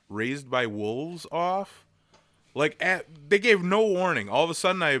Raised by Wolves off. Like, they gave no warning. All of a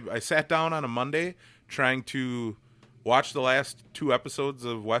sudden, I sat down on a Monday trying to watch the last 2 episodes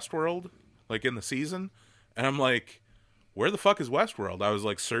of Westworld, like in the season, and I'm like, where the fuck is Westworld? I was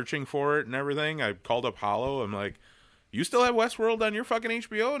like searching for it and everything. I called up Hollow. I'm like, you still have Westworld on your fucking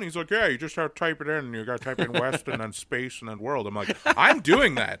HBO? And he's like, yeah, you just have to type it in, and you got to type in West and then space and then world. I'm like, I'm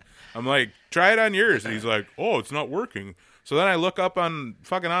doing that. I'm like, try it on yours. And he's like, oh, it's not working. So then I look up on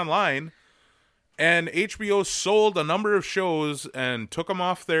fucking online, and HBO sold a number of shows and took them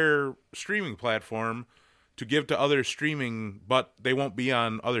off their streaming platform to give to other streaming, but they won't be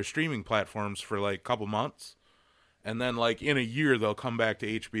on other streaming platforms for like a couple months. And then like in a year, they'll come back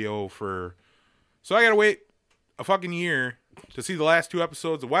to HBO for... So I got to wait a fucking year to see the last 2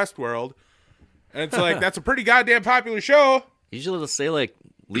 episodes of Westworld. And it's like, that's a pretty goddamn popular show. Usually they'll say like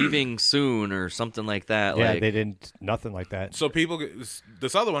leaving soon or something like that. Yeah, like, they didn't. Nothing like that. So people,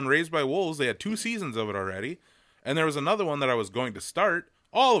 this other one, Raised by Wolves, they had 2 seasons of it already. And there was another one that I was going to start.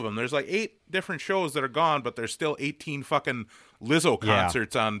 All of them. There's like 8 different shows that are gone, but there's still 18 fucking Lizzo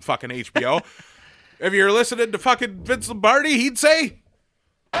concerts on fucking HBO. If you're listening to fucking Vince Lombardi, he'd say,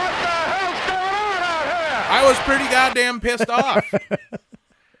 What the hell's going on out here? I was pretty goddamn pissed off.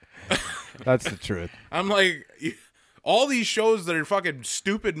 That's the truth. I'm like, all these shows that are fucking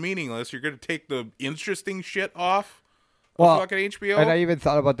stupid, meaningless, you're going to take the interesting shit off of fucking HBO? And I even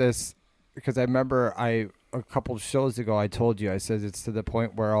thought about this because I remember a couple of shows ago I told you, I said it's to the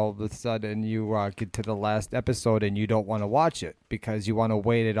point where all of a sudden you get to the last episode and you don't want to watch it because you want to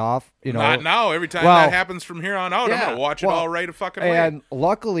wait it off. Not now. Every time Well, that happens from here on out, I'm going to watch it all right a fucking way. And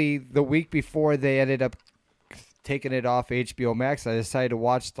luckily, the week before they ended up taking it off HBO Max, I decided to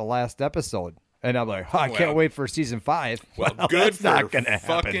watch the last episode. And I'm like, I can't wait for season 5. Well, good that's for not gonna happen,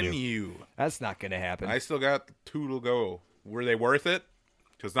 fucking dude. you. That's not going to happen. I still got 2 to go. Were they worth it?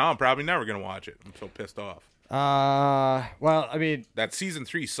 Because now I'm probably never going to watch it. I'm so pissed off. Well, I mean, That season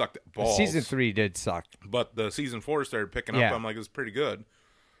 3 sucked balls. season 3 did suck. But the season 4 started picking up. Yeah. I'm like, it's pretty good.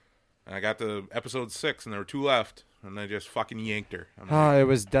 And I got to episode 6, and there were 2 left. And I just fucking yanked her. I'm like, It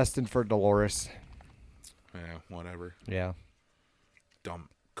was destined for Dolores. yeah, whatever. Yeah. Dumb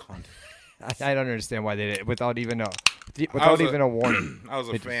cunt. I don't understand why they did it without even a was warning. I was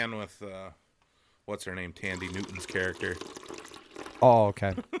a It- fan with, what's her name? Tandy Newton's character. Oh,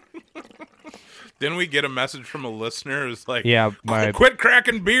 okay. Didn't we get a message from a listener? It was like, Yeah, quit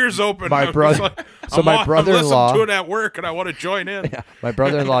cracking beers open. my I was brother- like, so my I'm brother-in-law- listening to it at work, and I want to join in. My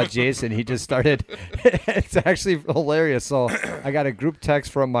brother-in-law Jason, he just started. It's actually hilarious. So I got a group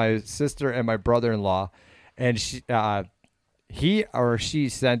text from my sister and my brother-in-law, and he or she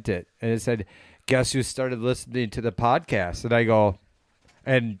sent it, and it said, "Guess who started listening to the podcast?" And I go,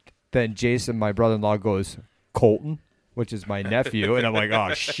 and then Jason, my brother-in-law, goes, "Colton," which is my nephew, and I'm like,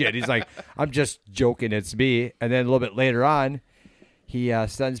 "Oh shit!" He's like, "I'm just joking, it's me." And then a little bit later on, he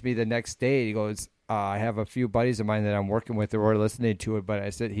sends me the next day. He goes, I have a few buddies of mine that I'm working with that were listening to it, but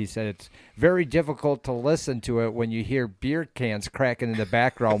he said it's very difficult to listen to it when you hear beer cans cracking in the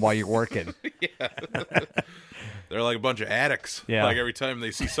background while you're working. They're like a bunch of addicts. Yeah. Like every time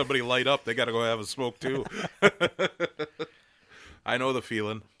they see somebody light up, they got to go have a smoke too. I know the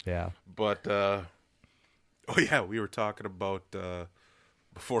feeling. Yeah. But, we were talking about,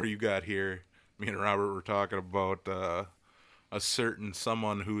 before you got here, me and Robert were talking about a certain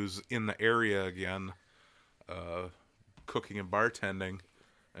someone who's in the area again, cooking and bartending.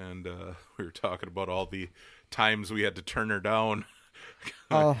 And we were talking about all the times we had to turn her down.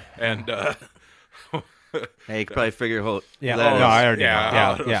 And, Hey, you could probably figure out. Yeah. that No, is. I already know.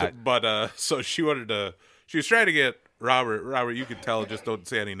 yeah. Yeah. But, so she was trying to get Robert, you could tell, just don't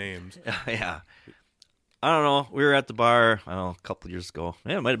say any names. Yeah. I don't know. We were at the bar, a couple of years ago.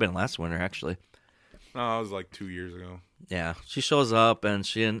 Yeah, it might have been last winter, actually. No, it was like 2 years ago. Yeah. She shows up, and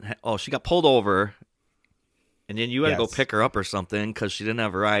she got pulled over, and then you had to go Yes. pick her up or something because she didn't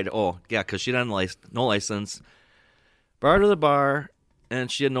have a ride. Oh, yeah, because she didn't have no license. Brought her to the bar, and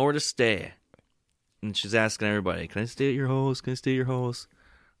she had nowhere to stay. And she's asking everybody, can I stay at your house? Can I stay at your house?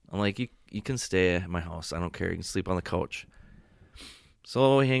 I'm like, you can stay at my house. I don't care. You can sleep on the couch.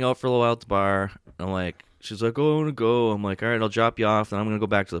 So we hang out for a little while at the bar. I'm like, she's like, oh, I want to go. I'm like, all right, I'll drop you off, and I'm going to go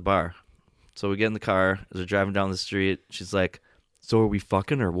back to the bar. So we get in the car as we're driving down the street. She's like, so are we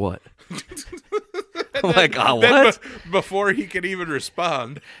fucking or what? I'm like, oh, what? Before he could even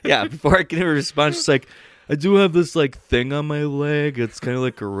respond. Yeah, before I can even respond, she's like, I do have this like thing on my leg. It's kind of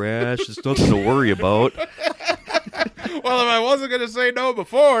like a rash. It's nothing to worry about. Well, if I wasn't going to say no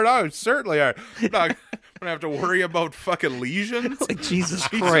before, I would certainly are. I'm not going to have to worry about fucking lesions. Like, Jesus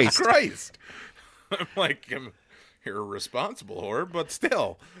Jesus Christ. Christ. I'm like, you're a responsible whore, but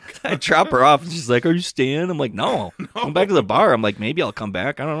still. I drop her off, and she's like, are you staying? I'm like, no. I'm back to the bar. I'm like, maybe I'll come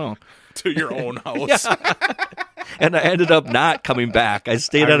back. I don't know. To your own house. And I ended up not coming back. I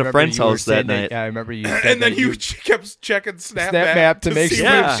stayed I at a remember friend's you were house that saying night. Yeah, I remember you said And then that you kept checking Snap Map to make see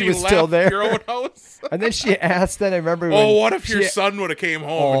sure if she was still left there. Your own house. And then she asked, then I remember Oh, when what if your she- son would have came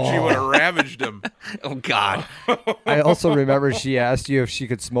home and she would have ravaged him? Oh, God. I also remember she asked you if she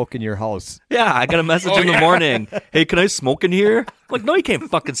could smoke in your house. Yeah, I got a message in the morning. Hey, can I smoke in here? I'm like, no, you can't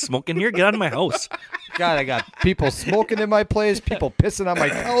fucking smoke in here. Get out of my house. God, I got people smoking in my place, people pissing on my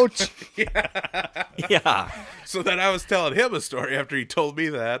couch. Yeah. So then I was telling him a story after he told me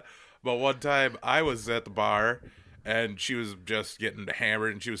that. But one time I was at the bar and she was just getting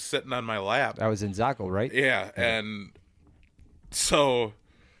hammered and she was sitting on my lap. I was in Zacco, right? Yeah, and so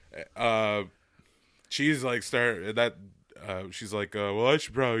she's like she's like, well, I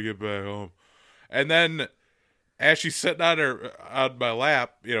should probably get back home. And then as she's sitting on my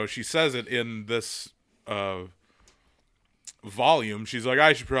lap, she says it in this volume. She's like,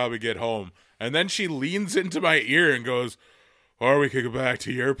 I should probably get home. And then she leans into my ear and goes, or we could go back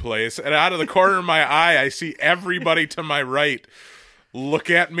to your place. And out of the corner of my eye, I see everybody to my right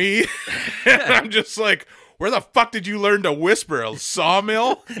look at me. And I'm just like, where the fuck did you learn to whisper? A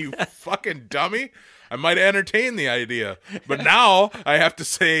sawmill? You fucking dummy. I might entertain the idea. But now I have to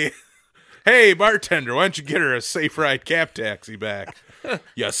say, hey, bartender, why don't you get her a safe ride cab taxi back?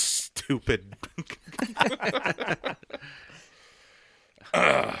 You stupid.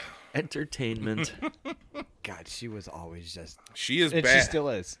 Entertainment. God, she was always just. She is And bad. she still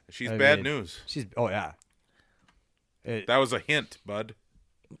is. She's I bad mean, news. She's. Oh, yeah. That was a hint, bud.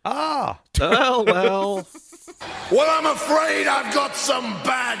 Ah! Oh, well. Well, I'm afraid I've got some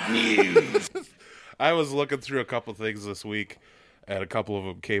bad news. I was looking through a couple things this week, and a couple of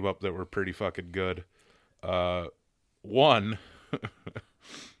them came up that were pretty fucking good. One,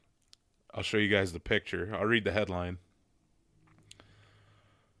 I'll show you guys the picture. I'll read the headline.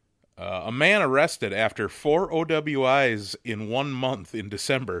 A man arrested after 4 OWIs in 1 month in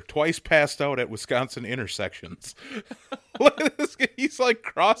December, twice passed out at Wisconsin intersections. Look at this guy. He's like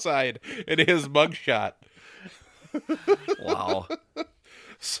cross-eyed in his mugshot. Wow.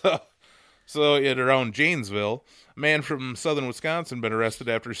 So in around Janesville, a man from southern Wisconsin been arrested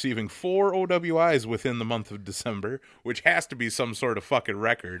after receiving 4 OWIs within the month of December, which has to be some sort of fucking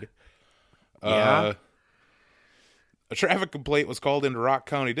record. Yeah. A traffic complaint was called into Rock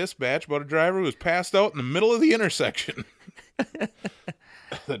County Dispatch about a driver who was passed out in the middle of the intersection.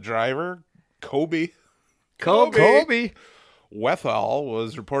 The driver, Kobe Wethall,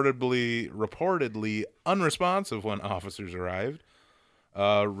 was reportedly unresponsive when officers arrived.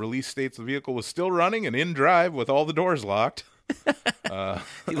 Release states the vehicle was still running and in drive with all the doors locked.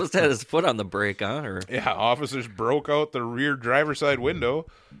 He must have had his foot on the brake, huh? Or Yeah, officers broke out the rear driver's side window,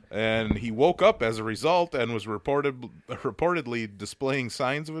 and he woke up as a result and was reportedly displaying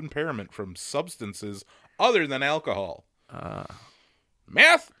signs of impairment from substances other than alcohol.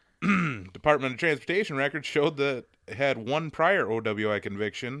 Meth. Department of Transportation records showed that he had one prior OWI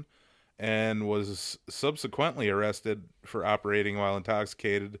conviction and was subsequently arrested for operating while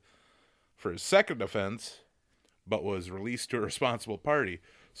intoxicated for his second offense, but was released to a responsible party.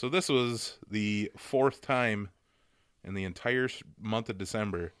 So this was the fourth time in the entire month of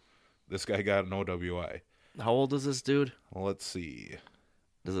December this guy got an OWI. how old is this dude? Well, let's see.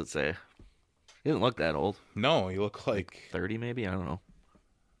 Does it say? He didn't look that old. No, he looked like, 30 maybe? I don't know.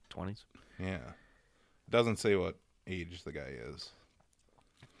 20s? yeah. Doesn't say what age the guy is.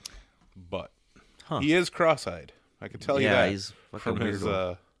 But he is cross-eyed. I can tell you Yeah, that. he's fucking from his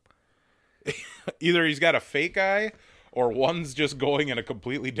weirdo. either he's got a fake eye or one's just going in a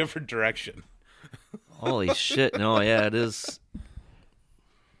completely different direction. Holy shit. No, yeah, it is.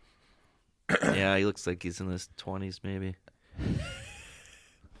 Yeah, he looks like he's in his 20s maybe.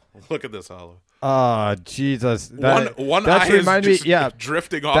 Look at this, Hollow. Oh, Jesus. One that's eye is reminded me, just yeah,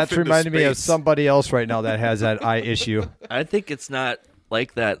 drifting off that's into reminded me of space. somebody else right now that has that eye issue. I think it's not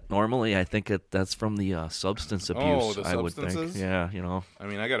like that normally. I think that's from the substance abuse, the I would think. substances? Yeah, you know. I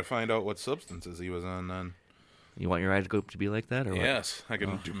mean, I got to find out what substances he was on then. You want your eye to be like that? Or what? Yes, I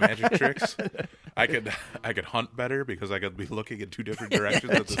can do magic tricks. I could hunt better because I could be looking in two different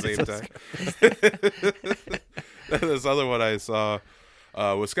directions at the same time. This other one I saw,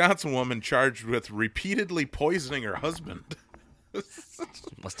 Wisconsin woman charged with repeatedly poisoning her husband.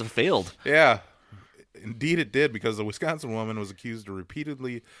 Must have failed. Yeah, indeed it did, because the Wisconsin woman was accused of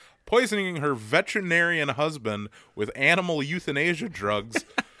repeatedly poisoning her veterinarian husband with animal euthanasia drugs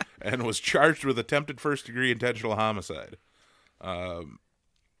and was charged with attempted first-degree intentional homicide.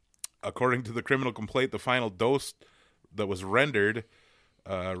 According to the criminal complaint, the final dose that was rendered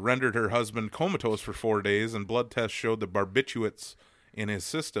her husband comatose for 4 days, and blood tests showed the barbiturates in his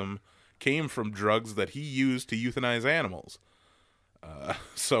system came from drugs that he used to euthanize animals.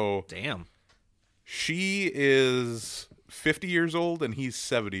 So Damn. she is 50 years old and he's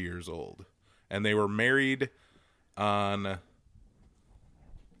 70 years old. And they were married 3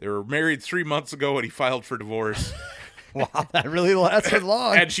 months ago, and he filed for divorce. Wow, that really lasted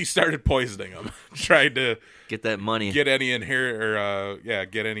long. And she started poisoning him, trying to Get that money. get any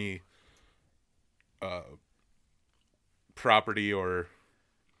get any property or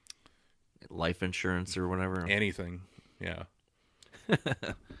Life insurance or whatever. anything. Yeah.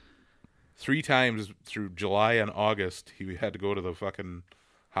 3 times through July and August, he had to go to the fucking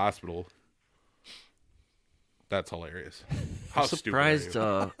hospital. That's hilarious. How I'm stupid are surprised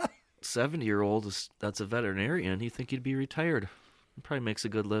you? 70-year-old that's a veterinarian. You think he'd be retired. He probably makes a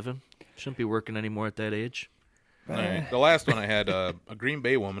good living. Shouldn't be working anymore at that age. All right. The last one I had, a Green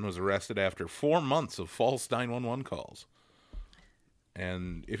Bay woman was arrested after 4 months of false 911 calls.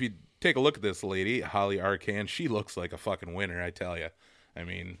 And if you take a look at this lady, Holly Arcan, she looks like a fucking winner, I tell you. I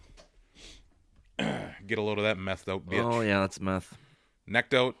mean, get a load of that methed out bitch. Oh, yeah, that's meth.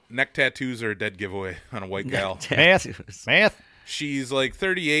 Neck tattoos are a dead giveaway on a white gal. Math. She's like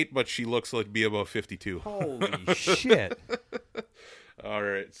 38, but she looks like be about 52. Holy shit. All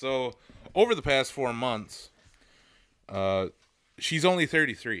right. So over the past 4 months, she's only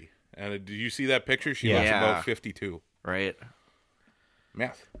 33. And did you see that picture? She looks Yeah. about 52. Right.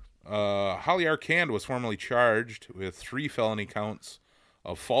 Math. Holly Arcand was formally charged with 3 felony counts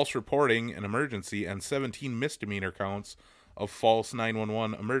of false reporting an emergency and 17 misdemeanor counts of false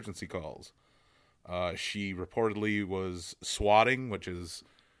 911 emergency calls. She reportedly was swatting, which is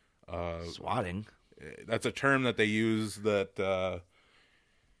Swatting. that's a term that they use that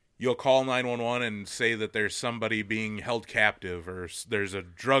you'll call 911 and say that there's somebody being held captive or there's a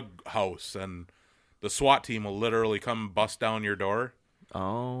drug house, and the SWAT team will literally come bust down your door.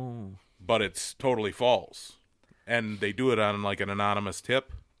 Oh. But it's totally false. And they do it on like an anonymous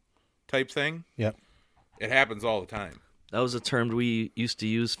tip type thing. Yep. It happens all the time. That was a term we used to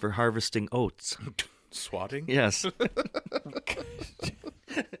use for harvesting oats. Swatting? Yes.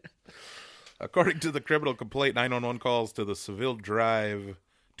 According to the criminal complaint, 911 calls to Seville Drive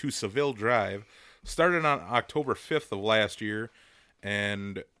started on October 5th of last year,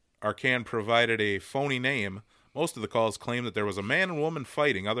 and Arcan provided a phony name. Most of the calls claimed that there was a man and woman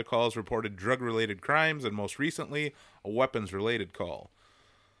fighting. Other calls reported drug-related crimes, and most recently, a weapons-related call.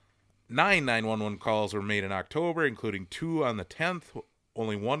 9 911 calls were made in October, including 2 on the 10th.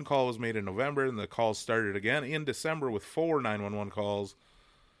 Only 1 call was made in November, and the calls started again in December with 4 911 calls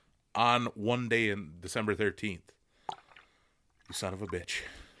on one day in December 13th. You son of a bitch.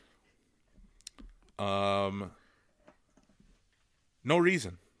 No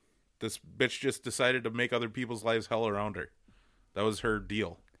reason. This bitch just decided to make other people's lives hell around her. That was her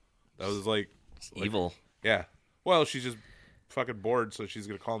deal. That was like Evil. yeah. Well, she's just fucking bored, so she's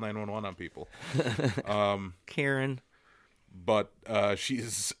gonna call 911 on people. Karen. But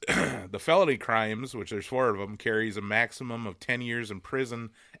she's the felony crimes, which there's 4 of them, carries a maximum of 10 years in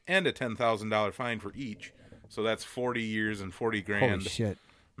prison and a $10,000 fine for each. So that's 40 years and 40 grand Holy shit.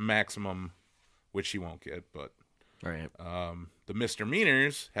 maximum, which she won't get. But Right. the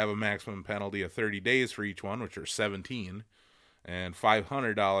misdemeanors have a maximum penalty of 30 days for each one, which are 17, and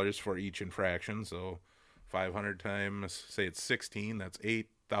 $500 for each infraction. So 500 times, say it's 16, that's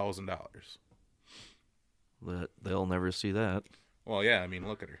 $8,000. They'll never see that. Well, yeah, I mean,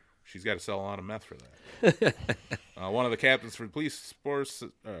 look at her. She's got to sell a lot of meth for that. One of the captains for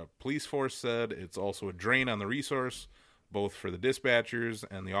the police force said it's also a drain on the resource, both for the dispatchers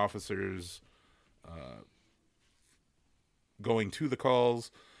and the officers going to the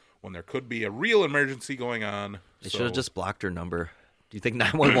calls when there could be a real emergency going on. They should have just blocked her number. Do you think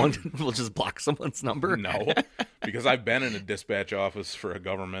 911 will just block someone's number? No, because I've been in a dispatch office for a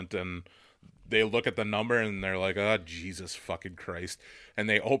government, and they look at the number and they're like, oh, Jesus fucking Christ. And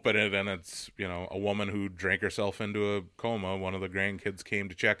they open it and it's, a woman who drank herself into a coma. One of the grandkids came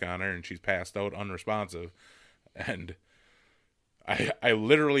to check on her and she's passed out unresponsive. And I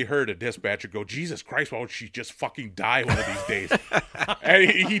literally heard a dispatcher go, Jesus Christ, why would she just fucking die one of these days? And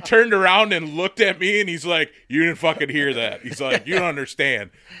he turned around and looked at me and he's like, you didn't fucking hear that. He's like, you don't understand.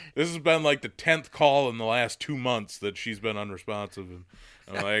 This has been like the 10th call in the last 2 months that she's been unresponsive. And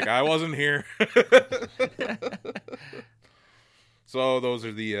I'm like, I wasn't here. So those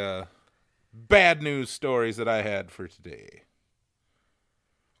are the bad news stories that I had for today.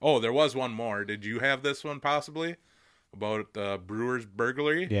 Oh, there was one more. Did you have this one possibly? About Brewers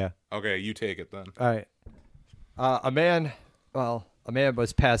burglary? Yeah. Okay, you take it then. All right. A man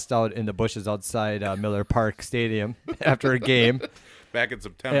was passed out in the bushes outside Miller Park Stadium after a game. Back in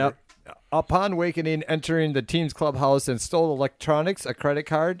September. Yep. Upon awakening, entering the team's clubhouse and stole electronics, a credit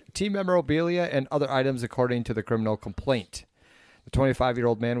card, team memorabilia, and other items according to the criminal complaint. The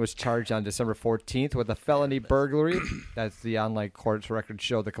 25-year-old man was charged on December 14th with a felony burglary. That's the online court records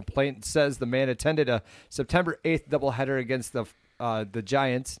show. The complaint says the man attended a September 8th doubleheader against the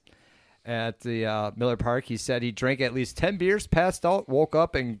Giants at the Miller Park. He said he drank at least 10 beers, passed out, woke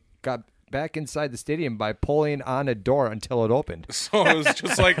up, and got back inside the stadium by pulling on a door until it opened. So it was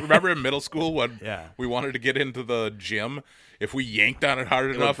just like, remember in middle school when Yeah. we wanted to get into the gym? If we yanked on it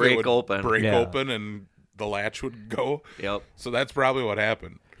hard enough, break it would open. break Yeah. open and the latch would go. Yep. So that's probably what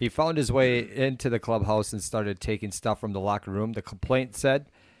happened. He found his way into the clubhouse and started taking stuff from the locker room. The complaint said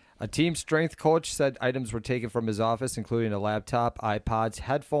a team strength coach said items were taken from his office, including a laptop, iPods,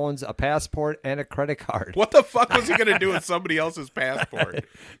 headphones, a passport, and a credit card. What the fuck was he going to do with somebody else's passport?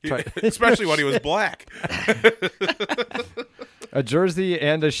 Especially when he was black. A jersey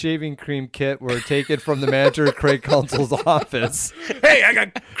and a shaving cream kit were taken from the manager of Craig Council's office. Hey, I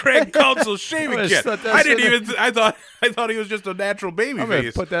got Craig Council's shaving I'm gonna kit. set that I didn't shit even. I thought he was just a natural baby I'm going to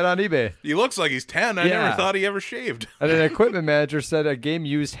face. put that on eBay. He looks like he's 10. I Yeah. never thought he ever shaved. And an equipment manager said a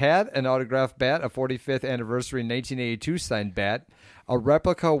game-used hat, an autographed bat, a 45th anniversary 1982 signed bat, a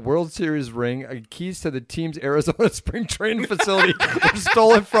replica World Series ring, and keys to the team's Arizona spring training facility were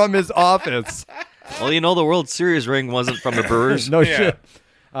stolen from his office. Well, the World Series ring wasn't from the Brewers. No Yeah.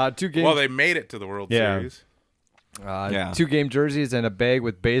 shit. 2 games. Well, they made it to the World Yeah. Series. Yeah. 2 game jerseys and a bag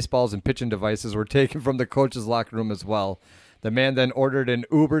with baseballs and pitching devices were taken from the coach's locker room as well. The man then ordered an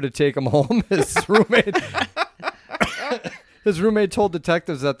Uber to take him home. His roommate told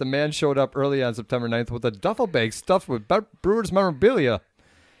detectives that the man showed up early on September 9th with a duffel bag stuffed with Brewers memorabilia.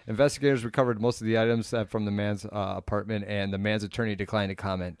 Investigators recovered most of the items from the man's apartment, and the man's attorney declined to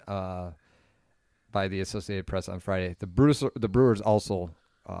comment by the Associated Press on Friday. The Brewers also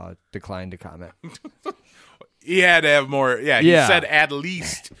declined to comment. He had to have more. Yeah, he Yeah. said at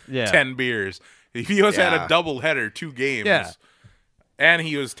least Yeah. 10 beers. He was had Yeah. a double header, 2 games. Yeah. And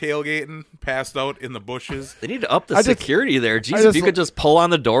he was tailgating, passed out in the bushes. They need to up the I just- security there. Jesus, just- you could just pull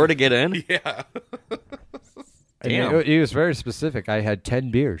on the door to get in. Yeah. I mean, Damn. he was very specific. I had 10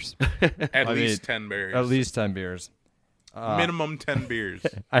 beers. At I least mean, 10 beers. At least 10 beers. Minimum 10 beers.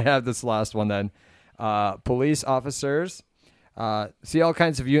 I have this last one then. Police officers see all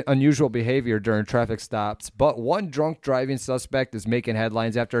kinds of unusual behavior during traffic stops, but one drunk driving suspect is making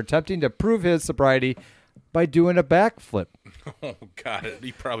headlines after attempting to prove his sobriety by doing a backflip. Oh, God.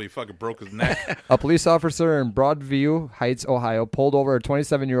 He probably fucking broke his neck. A police officer in Broadview Heights, Ohio, pulled over a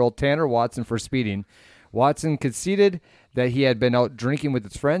 27-year-old Tanner Watson for speeding Watson conceded that he had been out drinking with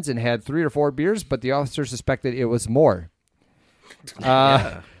his friends and had 3 or 4 beers, but the officer suspected it was more.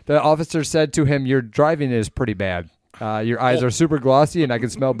 The officer said to him, "Your driving is pretty bad. Your eyes are super glossy, and I can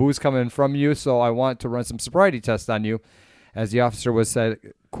smell booze coming from you, so I want to run some sobriety tests on you," as the officer was said,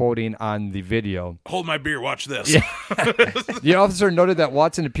 quoting on the video. Hold my beer. Watch this. The officer noted that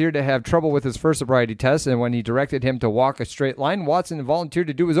Watson appeared to have trouble with his first sobriety test, and when he directed him to walk a straight line, Watson volunteered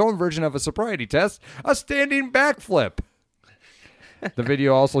to do his own version of a sobriety test, a standing backflip. The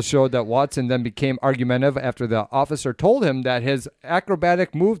video also showed that Watson then became argumentative after the officer told him that his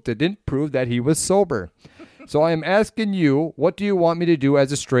acrobatic move didn't prove that he was sober. "So I am asking you, what do you want me to do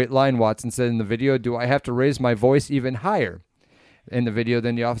as a straight line?" Watson said in the video. "Do I have to raise my voice even higher?" In the video,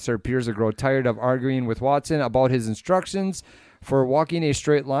 then the officer appears to grow tired of arguing with Watson about his instructions for walking a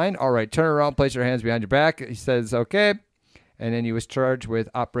straight line. "All right, turn around, place your hands behind your back." He says, "Okay." And then he was charged with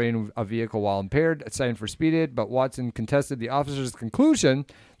operating a vehicle while impaired, cited for speeding, but Watson contested the officer's conclusion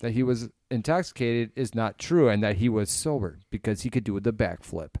that he was intoxicated is not true and that he was sober because he could do the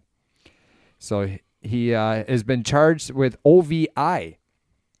backflip. So he has been charged with OVI.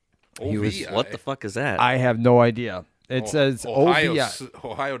 What the fuck is that? I have no idea. It says OVI.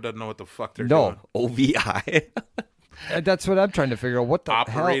 Ohio doesn't know what the fuck they're No. doing. OVI. That's what I'm trying to figure out. What the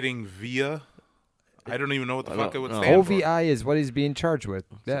Operating via. I don't even know what the fuck it would stand for. OVI is what he's being charged with.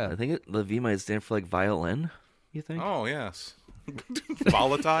 Yeah. I think the V might stand for like violin. You think? Oh, yes.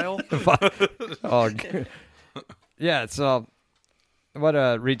 Volatile? Oh, g- yeah. So, what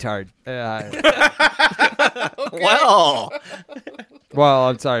a retard. Well, Well,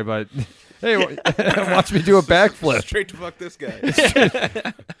 I'm sorry, but hey, watch me do a backflip. Straight to fuck this guy.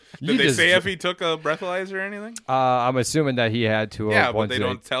 You Did they just- say if he took a breathalyzer or anything? I'm assuming that he had to. Yeah, but once they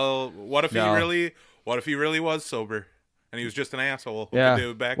don't tell. What if No. he really was sober and he was just an asshole who Yeah. could do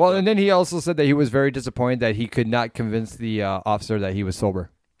a backflip? Well, and then he also said that he was very disappointed that he could not convince the officer that he was sober.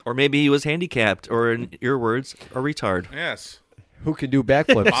 or maybe he was handicapped, or in your words, a retard. Yes. Who can do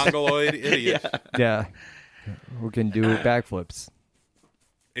backflips? Mongoloid idiot. Yeah. Who can do backflips?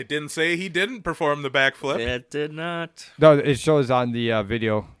 It didn't say he didn't perform the backflip. It did not. No, it shows on the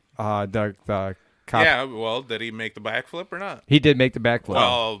video. The cop. Yeah, well, did he make the backflip or not? He did make the backflip.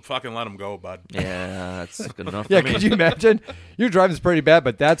 Well, fucking let him go, bud. Yeah, that's good enough. yeah, for me. could you imagine? Your driving's pretty bad,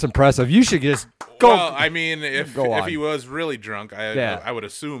 but that's impressive. You should just go. Well, I mean, if Go on. he was really drunk, Yeah. I would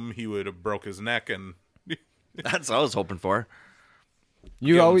assume he would have broke his neck and That's what I was hoping for.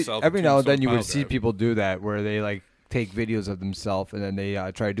 You give always himself a every now and then tombstone you would pile see driver. people do that where they like take videos of themselves and then they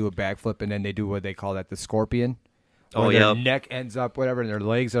try to do a backflip and then they do what they call the scorpion. Oh, where their yeah. neck ends up whatever and their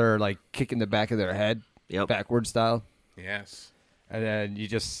legs are like kicking the back of their head, Yep. backward style, yes. and then you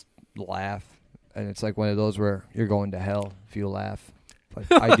just laugh and it's like one of those where you're going to hell if you laugh. But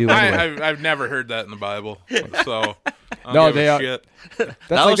I do anyway. I've never heard that in the Bible, so I don't No, give they a are- shit. That's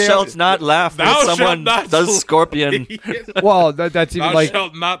Thou like they- shalt not laugh when Thou shalt someone not does scorpion. Well, that's even Thou like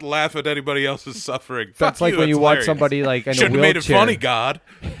shalt not laugh at anybody else's suffering. that's Fuck like you, when you it's watch hilarious. somebody like in a Shouldn't have wheelchair. made it funny, God.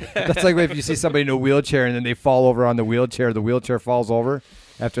 That's like if you see somebody in a wheelchair and then they fall over on the wheelchair falls over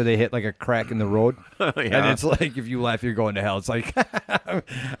after they hit like a crack in the road. And it's like if you laugh, you're going to hell. It's like,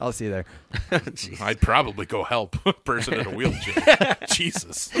 I'll see you there. I'd probably go help a person in a wheelchair.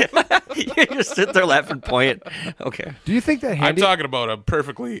 Jesus. You just sit there laughing, point. Okay. Do you think that I'm handy? talking about a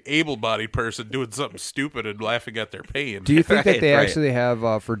perfectly able-bodied person doing something stupid and laughing at their pain. Do you think that Right, they right. actually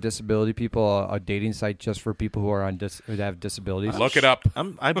have for disability people a dating site just for people who are on who have disabilities? Look it up.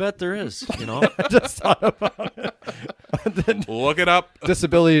 I bet there is. You know, Just thought about it. Look it up.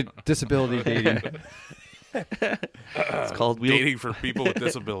 disability dating. it's called Dating for people with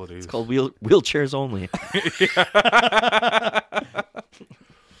disabilities. It's called wheelchairs only.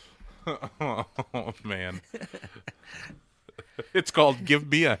 Oh, man. It's called Give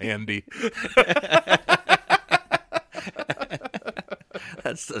Me a Handy.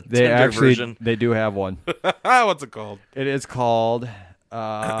 That's the They Tinder actually version. they do have one. What's it called? It is called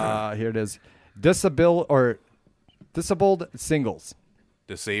here it is. Disabled singles.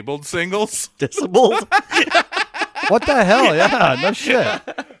 Disabled singles? Disabled. What the hell? Yeah, no shit.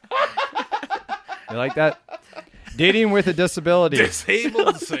 You like that? Dating with a disability.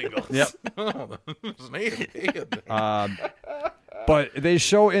 Disabled singles. Yep. Man. But they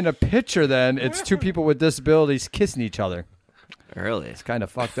show in a picture then it's two people with disabilities kissing each other. Really? It's kind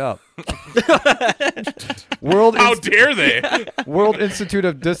of fucked up. World How dare they? World Institute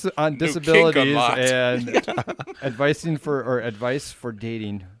of on kink Disabilities unlocked. and advice for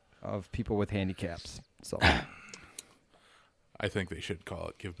dating of people with handicaps. So I think they should call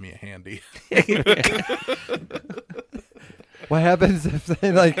it Give Me a Handy. What happens if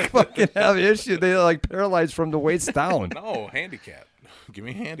they like fucking have issue? They like paralyzed from the waist down. No, handicap. Give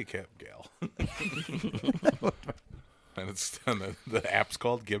me a handicap, gal. And the app's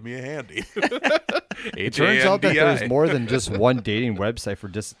called Give Me a Handy. It turns out that there's more than just one dating website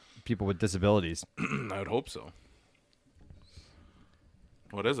for people with disabilities. I would hope so.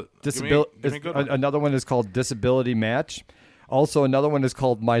 What is it? Give me a good one. Another one is called Disability Match. Also, another one is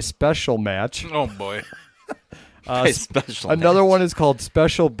called My Special Match. Oh boy. Another one is called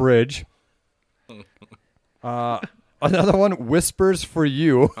Special Bridge. Another one, Whispers for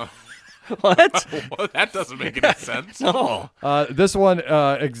You. What? Well, that doesn't make any sense. No. This one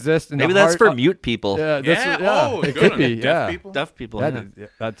exists in Maybe the that's heart for of- mute people. It could be. Deaf people? Deaf people.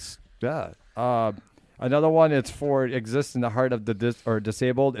 That's. Another one, exists in the heart of the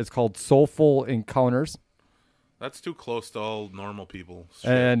disabled. It's called Soulful Encounters. That's too close to all normal people. Shit.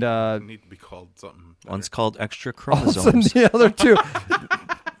 And It need to be called something better. One's called Extra also Chromosomes. the other two.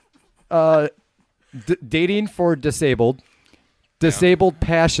 Dating for disabled, Disabled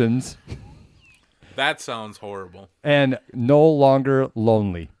Passions, That sounds horrible. and No Longer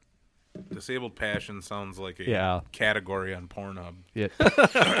Lonely. Disabled passion sounds like a Yeah. category on Pornhub. Yeah.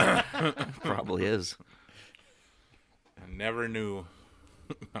 Probably is. I never knew.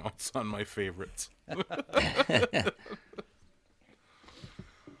 Now it's on my favorites.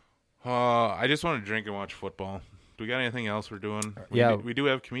 I just want to drink and watch football. Do we got anything else we're doing? We do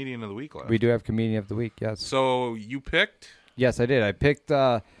have Comedian of the Week left. We do have Comedian of the Week, yes. So you picked? Yes, I did. I picked,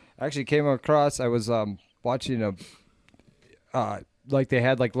 actually came across, I was watching like they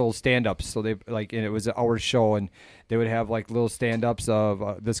had like little stand-ups. So they and it was an hour show, and they would have like little stand-ups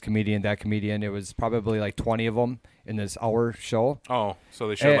of this comedian, that comedian. It was probably like 20 of them in this hour show. Oh, so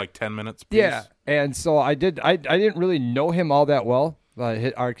they showed like 10 minutes piece? Yeah, and so I didn't really know him all that well.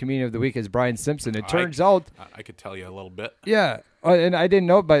 Our Comedian of the Week is Brian Simpson. It turns out I could tell you a little bit. Yeah, and I didn't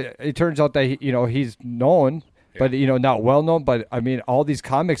know, but it turns out that he's known, but not well known. But I mean, all these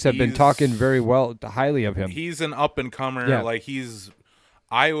comics have been talking very highly of him. He's an up and comer. Yeah. Like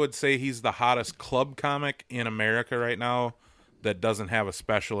I would say he's the hottest club comic in America right now that doesn't have a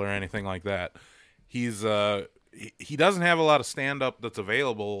special or anything like that. He's he doesn't have a lot of stand up that's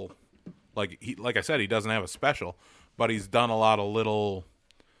available. Like I said, he doesn't have a special, but he's done a lot of little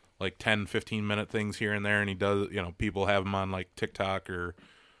like 10, 15 minute things here and there, and he does, people have him on like TikTok or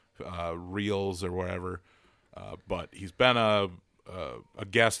Reels or whatever. But he's been a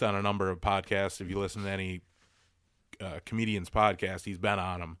guest on a number of podcasts. If you listen to any comedian's podcast, he's been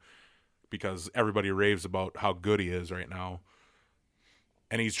on them because everybody raves about how good he is right now.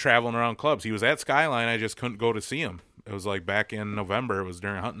 And he's traveling around clubs. He was at Skyline. I just couldn't go to see him. It was like back in November. It was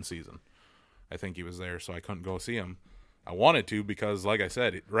during hunting season. I think he was there, so I couldn't go see him. I wanted to because, like I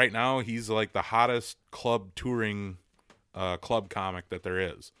said, right now he's like the hottest club touring club comic that there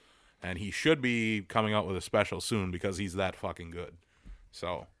is. And he should be coming out with a special soon because he's that fucking good.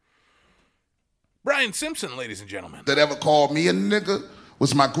 So, Brian Simpson, ladies and gentlemen. That ever called me a nigga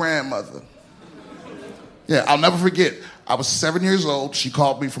was my grandmother. Yeah, I'll never forget. I was 7 years old. She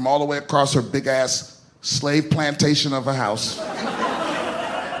called me from all the way across her big-ass slave plantation of a house.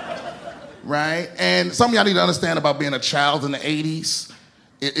 Right? And something y'all need to understand about being a child in the 80s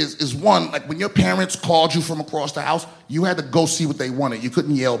is one, like when your parents called you from across the house, you had to go see what they wanted. You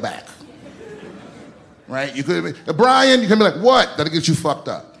couldn't yell back. Right? You couldn't be, Brian, you can be like, what? That'll get you fucked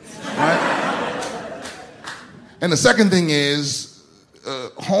up. Right? And the second thing is,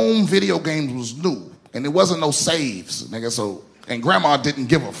 home video games was new, and there wasn't no saves, nigga, and grandma didn't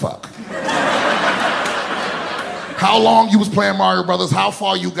give a fuck. How long you was playing Mario Brothers, how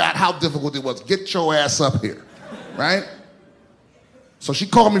far you got, how difficult it was. Get your ass up here, right? So she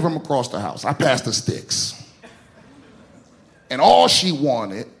called me from across the house. I passed the sticks. And all she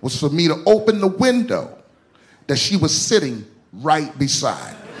wanted was for me to open the window that she was sitting right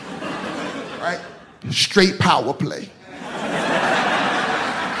beside, right? Straight power play.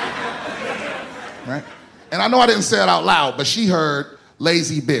 Right? And I know I didn't say it out loud, but she heard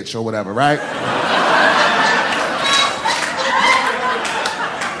lazy bitch or whatever, right?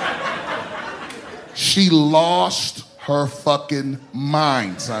 She lost her fucking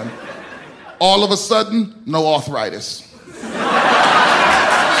mind, son. All of a sudden, no arthritis.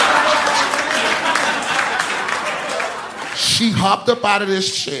 She hopped up out of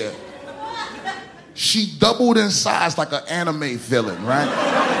this chair. She doubled in size like an anime villain, right?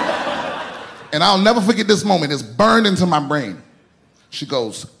 And I'll never forget this moment. It's burned into my brain. She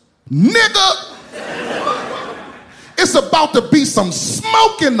goes, nigga, it's about to be some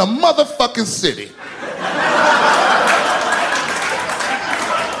smoke in the motherfucking city.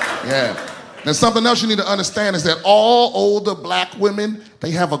 Yeah. Now, something else you need to understand is that all older black women, they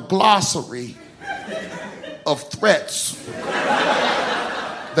have a glossary of threats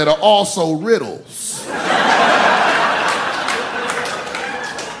that are also riddles.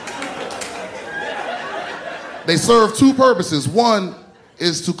 They serve two purposes. One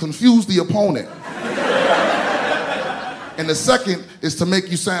is to confuse the opponent. And the second is to make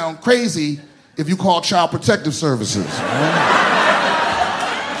you sound crazy if you call Child Protective Services.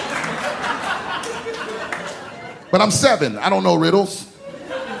 But I'm 7. I don't know riddles.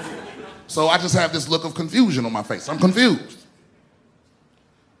 So I just have this look of confusion on my face. I'm confused.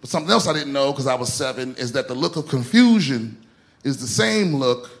 But something else I didn't know because I was 7 is that the look of confusion is the same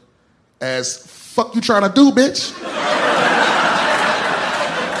look as fuck you trying to do, bitch.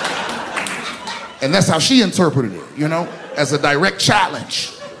 And that's how she interpreted it, you know, as a direct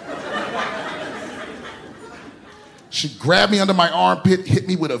challenge. She grabbed me under my armpit, hit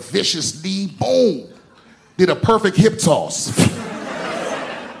me with a vicious knee, boom. Did a perfect hip toss.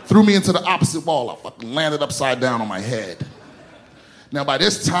 Threw me into the opposite wall. I fucking landed upside down on my head. Now, by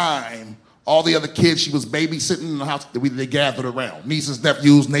this time, all the other kids she was babysitting in the house, they gathered around. Nieces,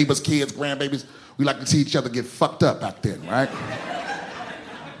 nephews, neighbors, kids, grandbabies. We like to see each other get fucked up back then, right?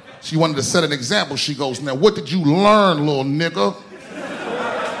 She wanted to set an example. She goes, now what did you learn, little nigga?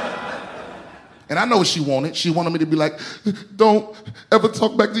 And I know what she wanted. She wanted me to be like, don't ever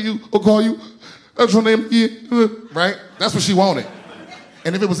talk back to you or call you. That's her name, yeah. Right? That's what she wanted.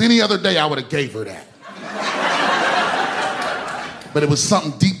 And if it was any other day, I would have gave her that. But it was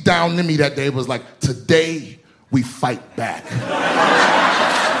something deep down in me that day. It was like, today we fight back.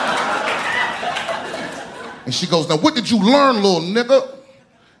 And she goes, now what did you learn, little nigga?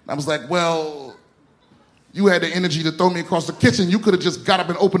 And I was like, well, you had the energy to throw me across the kitchen. You could have just got up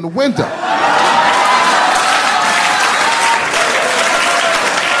and opened the window.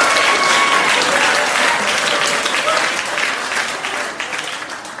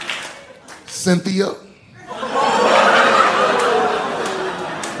 Cynthia.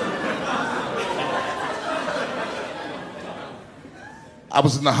 I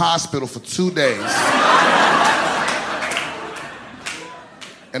was in the hospital for 2 days.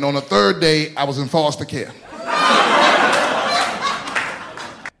 And on the third day, I was in foster care.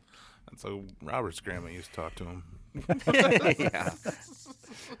 That's how Robert's grandma used to talk to him. Yeah.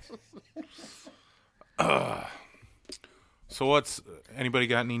 So anybody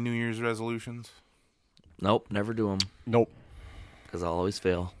got any New Year's resolutions? Nope, never do them Nope. because I'll always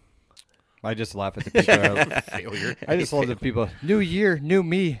fail. I just laugh at the people. Failure. I just love the people. New year, new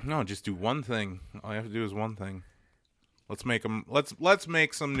me. No, just do one thing. All you have to do is one thing. Let's make them. Let's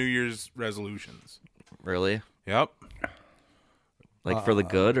make some New Year's resolutions. Really? Yep. Like for the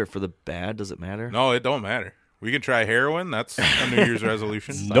good or for the bad? Does it matter? No, it don't matter. We can try heroin. That's a New Year's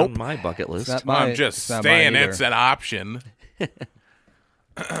resolution. It's Nope. on my bucket list. Not Well, I'm mine. just It's not saying mine it's either. an option.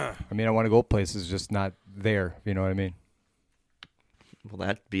 I mean, I want to go places, just not there. You know what I mean? Well,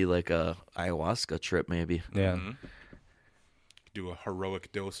 that'd be like a ayahuasca trip, maybe. Yeah. Do a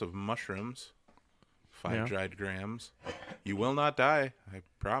heroic dose of mushrooms. 5 Yeah. dried grams. You will not die. I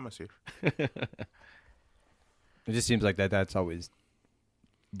promise you. It just seems like that's always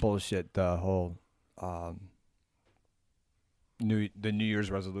bullshit. The whole New Year's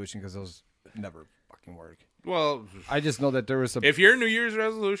resolution, because those never fucking work. Well, I just know that there was some. if your New Year's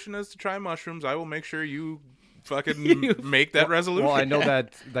resolution is to try mushrooms, I will make sure you fucking make that resolution. Well, I know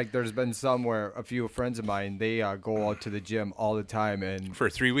that like there's been some where a few friends of mine, they go out to the gym all the time, and For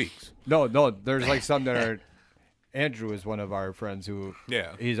 3 weeks. no, there's like some that are. Andrew is one of our friends who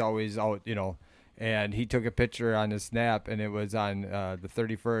he's always out, you know, and he took a picture on his snap, and it was on the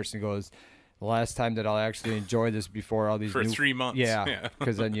 31st, and goes, the last time that I'll actually enjoy this before all these For new 3 months. Yeah,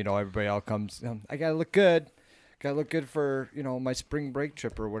 because then you know everybody all comes. I gotta look good, for my spring break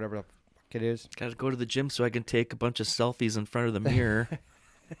trip or whatever the fuck it is. Gotta go to the gym so I can take a bunch of selfies in front of the mirror.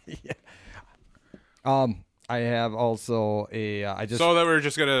 I have also a. I just. So that we're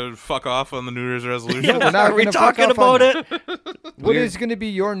just gonna fuck off on the New Year's resolution. we're not Are we gonna fuck talking off on about that. it? What is going to be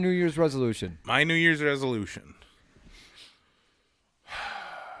your New Year's resolution? My New Year's resolution.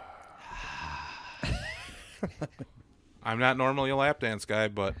 I'm not normally a lap dance guy,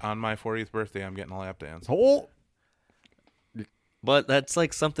 but on my 40th birthday, I'm getting a lap dance. Oh. But that's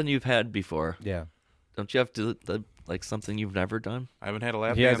like something you've had before. Yeah. Don't you have to like something you've never done? I haven't had a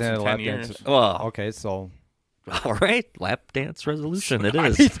lap He dance hasn't had in a 10 lap years. dance. Well, Okay, so. all right, lap dance resolution. It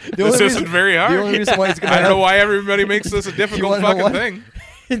is. This isn't very hard. The only reason why he's going to I don't know why everybody makes this a difficult wanna know fucking what? thing.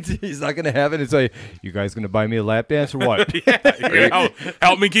 He's not going to have it. It's like, you guys going to buy me a lap dance or what? You're gonna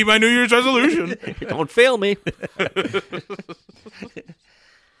help me keep my New Year's resolution. Don't fail me.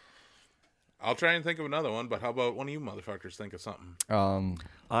 I'll try and think of another one, but how about one of you motherfuckers think of something?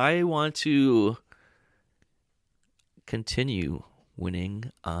 I want to continue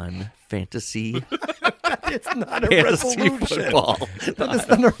winning on fantasy. It's not a fantasy resolution. football. That is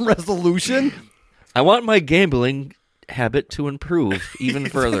not a resolution. I want my gambling habit to improve even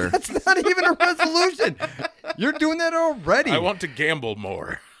further. That's not even a resolution. You're doing that already. I want to gamble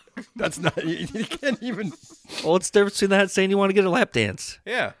more. That's not. You can't even. Well, what's the difference between that and saying you want to get a lap dance?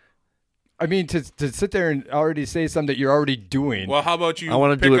 Yeah. I mean, to sit there and already say something that you're already doing. Well, how about you? I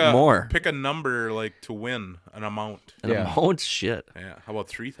wanna do it more. Pick a number like to win an amount. And Yeah. I'm shit. Yeah. How about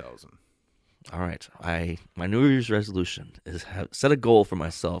 3,000? All right. My New Year's resolution is set a goal for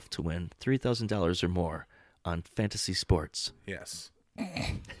myself to win $3,000 or more on fantasy sports. Yes.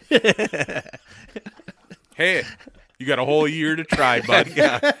 Hey, you got a whole year to try, bud.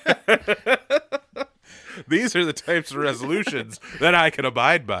 These are the types of resolutions that I can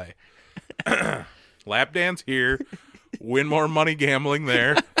abide by. Lap dance here, win more money gambling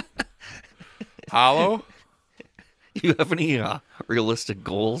there. Hollow? You have any realistic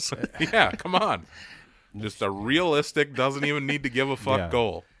goals? Yeah, come on. Just a realistic, doesn't even need to give a fuck Yeah.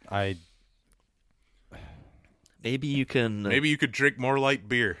 goal. Maybe you can. Maybe you could drink more light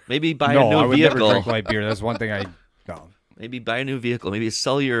beer. Maybe buy no, a new I would vehicle. never drink light beer. That's one thing I. No, Maybe buy a new vehicle. Maybe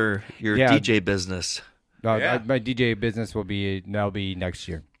sell your Yeah. DJ business. no Yeah. my DJ business will be next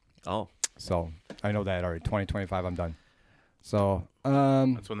year. Oh, So I know that already. 2025, I'm done. So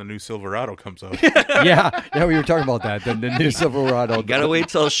That's when the new Silverado comes out. yeah, we were talking about that. The new Silverado. gotta wait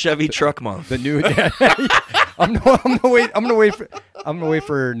till Chevy Truck Month. The new. I'm gonna wait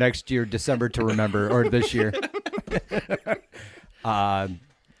for next year, December, to remember, or this year.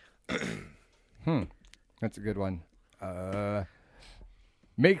 That's a good one.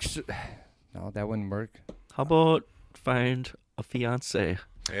 No, that wouldn't work. How about find a fiance?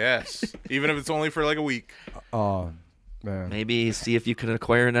 Yes. Even if it's only for like a week. Oh, man. Maybe see if you can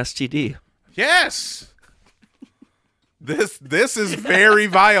acquire an STD. Yes. This is very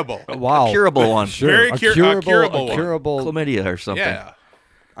viable. Wow. Curable one. Sure. Very a curable curable, one. Chlamydia or something. Yeah.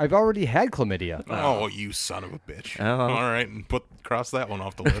 I've already had chlamydia. Oh, you son of a bitch. Oh. All right, and cross that one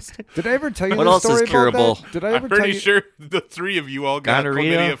off the list. Did I ever tell you What the else is story curable? about that? Did I I'm ever tell pretty you? sure the three of you all got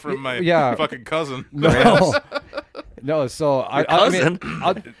Gonorrhea? chlamydia from my Yeah. fucking cousin. No. No, so cousin?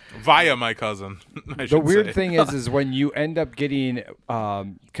 I Via my cousin. I the should weird say. thing is when you end up getting,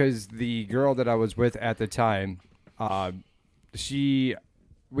 because the girl that I was with at the time, we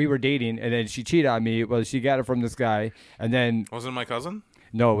were dating, and then she cheated on me. Well, she got it from this guy, and then Wasn't it my cousin?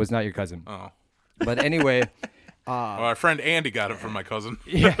 no, it was not your cousin. Oh. But anyway, Well, our friend Andy got it from my cousin.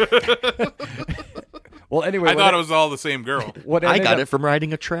 well, anyway, I thought it was all the same girl. what I ended got up- it from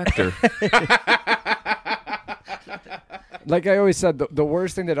riding a tractor. Like I always said, the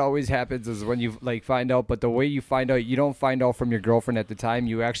worst thing that always happens is when you like find out. But the way you find out, you don't find out from your girlfriend at the time.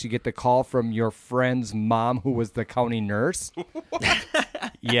 You actually get the call from your friend's mom, who was the county nurse.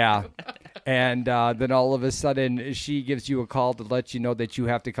 Yeah, and then all of a sudden, she gives you a call to let you know that you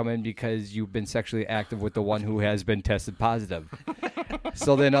have to come in because you've been sexually active with the one who has been tested positive.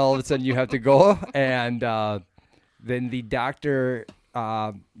 So then all of a sudden, you have to go, and then the doctor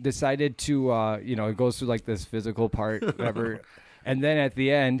decided to, it goes through like this physical part, whatever. And then at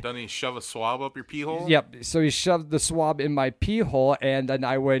the end, Doesn't he shove a swab up your pee hole? yep. So he shoved the swab in my pee hole, and then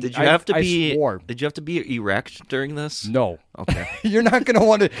I went. Did you have to I be? swore. Did you have to be erect during this? No. Okay. You're not gonna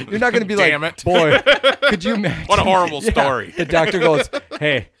want to. You're not gonna be Damn like, it. boy. Could you imagine? What a horrible Yeah. story. The doctor goes,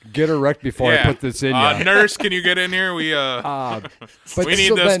 "Hey, get erect before I put this in you." Nurse, can you get in here? We But we need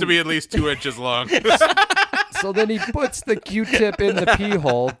so this then, to be at least 2 inches long. So then he puts the Q-tip in the pee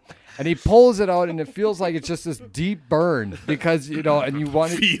hole, and he pulls it out, and it feels like it's just this deep burn because and you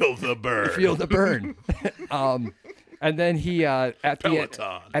want to Feel the burn. feel the burn. And then he at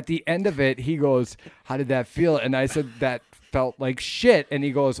Peloton. the end of it, he goes, "How did that feel?" And I said, "That felt like shit." And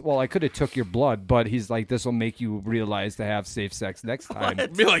he goes, "Well, I could have took your blood, but he's like, this will make you realize to have safe sex next time."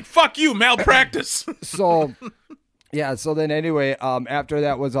 Be like, fuck you, malpractice. So, yeah. So then, anyway, after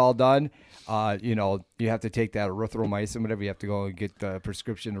that was all done, you have to take that erythromycin, whatever. You have to go and get the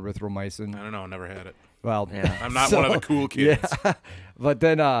prescription erythromycin. I don't know. Never had it. Well, Yeah. I'm not one of the cool kids. Yeah. But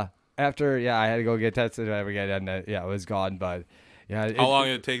then after, I had to go get tested again, and it was gone. But yeah, How long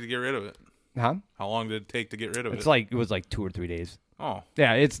did it take to get rid of it? Huh? How long did it take to get rid of It was like 2 or 3 days. Oh.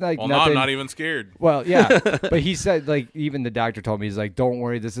 Yeah, it's like Well, now nothing. I'm not even scared. Well, yeah, but he said, like, even the doctor told me, he's like, don't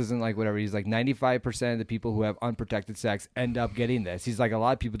worry, this isn't like whatever. He's like, 95% of the people who have unprotected sex end up getting this. He's like, a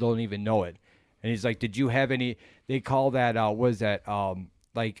lot of people don't even know it. And he's like, did you have any? They call that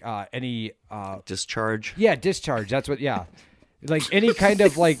any Discharge. discharge. That's what. Yeah, like any kind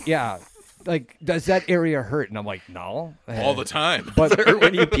of like like, does that area hurt? And I'm like, no. All the time. But Or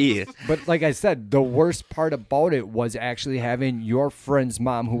when you pee. But like I said, the worst part about it was actually having your friend's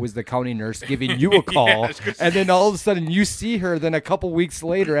mom, who was the county nurse, giving you a call, Yes, 'cause- and then all of a sudden you see her. Then a couple weeks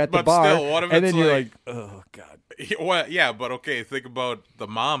later at the But bar, still, what if and it's then you're like- like, oh god. Well, yeah, but okay, think about the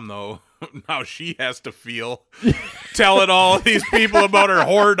mom, though. Now she has to feel telling all of these people about her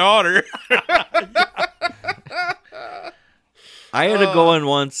whore daughter. I had to go in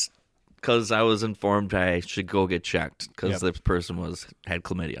once because I was informed I should go get checked because Yep. this person had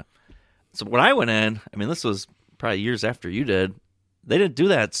chlamydia. So when I went in, I mean, this was probably years after you did. They didn't do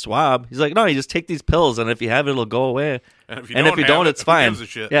that swab. He's like, no, you just take these pills, and if you have it, it'll go away. And if you and don't if you have don't, it, it's who fine. gives a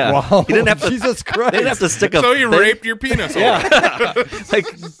shit? Yeah, Wow, you didn't have to. Jesus Christ! They didn't have to stick a. So you thing. raped your penis hole. Yeah, like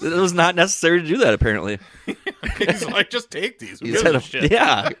it was not necessary to do that. Apparently, He's like, just take these. Who he gives said, a shit?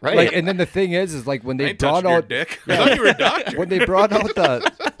 yeah, right. Like, and then the thing is like when I they ain't brought touching your out dick. I thought you were a doctor. when they brought out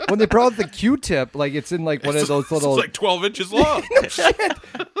the Q-tip, like it's in like one of those little. It's like 12 inches long.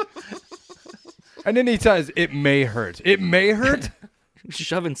 And then he says, "It may hurt. It may hurt."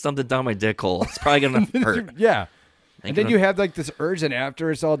 Shoving something down my dick hole. It's probably gonna hurt. Yeah. And then gonna- you have like this urge, and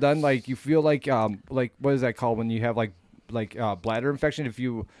after it's all done, like you feel like what is that called when you have like bladder infection? If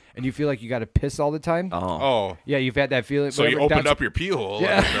you feel like you got to piss all the time. Oh, Oh. Yeah, you've had that feeling. So you whatever, opened that's- up your pee hole.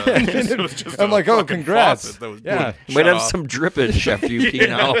 Yeah. And, it was just I'm a like, oh, fucking congrats. faucet that was Yeah. you might shut have off. some drippage after you pee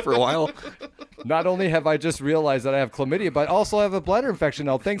now for a while. Not only have I just realized that I have chlamydia, but I also have a bladder infection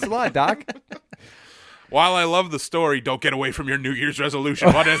now. Thanks a lot, Doc. While I love the story, don't get away from your New Year's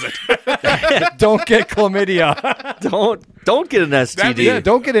resolution. What is it? Don't get chlamydia. Don't get an STD. Yeah,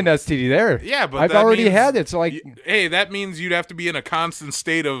 don't get an STD there. Yeah, but I've that already means- had it, so I. Hey, that means you'd have to be in a constant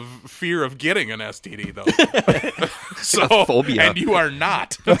state of fear of getting an STD, though. So, phobia. and you are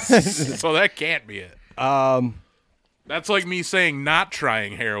not. So that can't be it. That's like me saying not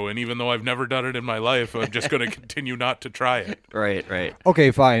trying heroin, even though I've never done it in my life. I'm just going to continue not to try it. Right.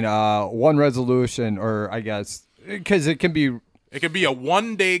 Okay, fine. One resolution, or I guess because it can be. It could be a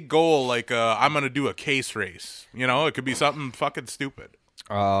one-day goal, like I'm going to do a case race. You know, it could be something fucking stupid.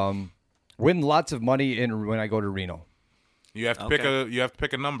 Win lots of money when I go to Reno. You have to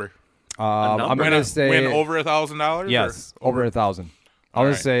pick a number. I'm number? gonna say Win over $1,000. yes, over 1,000. I'm gonna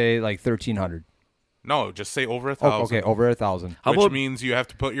right. say like 1,300. No, just say over Oh, 1,000. okay, over 1,000. How Which about means you have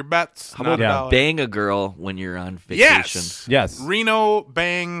to put your bets. how not about a dollar. bang a girl when you're on vacation? Yes. Yes. Reno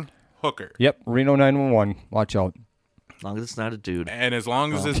bang hooker. Yep, Reno 911. Watch out. As long as it's not a dude. And as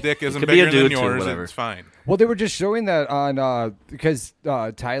long as his dick isn't could be a bigger than dude, too, yours, whatever. it's fine. Well, they were just showing that on because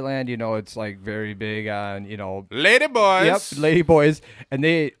Thailand, you know, it's like very big on Lady boys. Yep, lady boys, and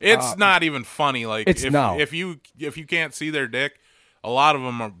they. It's not even funny. Like It's no. if you can't see their dick, a lot of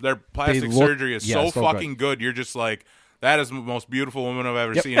them their plastic look- surgery is yeah, so so fucking good. You're just like, that is the most beautiful woman I've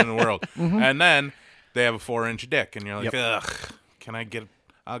ever Yep. seen in the world. And then they have a 4-inch dick, and you're like, Yep. ugh, can I get?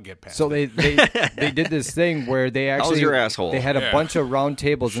 I'll get past. So it. they did this thing where they actually your asshole? They had a Yeah. bunch of round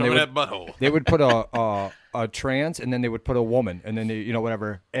tables, Show and me they that would butthole. they would put a trans, and then they would put a woman, and then they,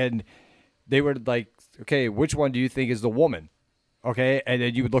 whatever, and they were like, okay, which one do you think is the woman? Okay, and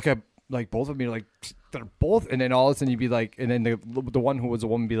then you would look at like both of them, you're like, they're both, and then all of a sudden you'd be like, and then the one who was a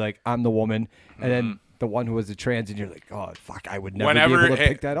woman be like, I'm the woman, and then the one who was the trans, and you're like, oh fuck, I would never be able to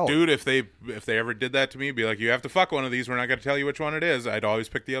pick that out. dude, if they ever did that to me, be like, you have to fuck one of these. We're not going to tell you which one it is. I'd always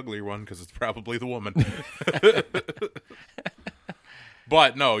pick the uglier one because it's probably the woman.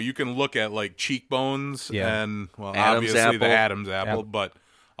 But no, you can look at like cheekbones Yeah. and Adam's obviously apple. the Adam's apple, Yep. but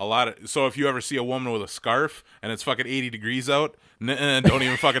a lot of so if you ever see a woman with a scarf and it's fucking 80 degrees out, don't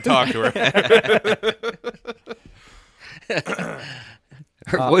even fucking talk to her.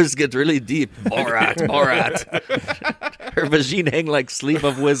 Her voice gets really deep. Borat. Her vagina hang like sleeve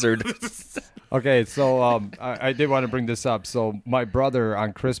of wizard. Okay, so I did want to bring this up. So my brother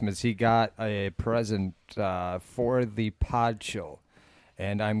on Christmas, he got a present for the pod show,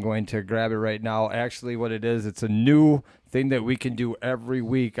 and I'm going to grab it right now. Actually, what it is, it's a new thing that we can do every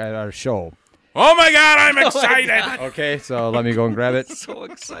week at our show. Oh my god, I'm excited! Okay, so let me go and grab it. So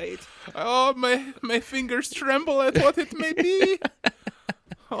excited. Oh, my fingers tremble at what it may be.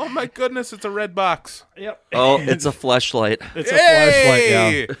 Oh my goodness, it's a red box. Yep. Oh, it's a fleshlight. It's a flashlight,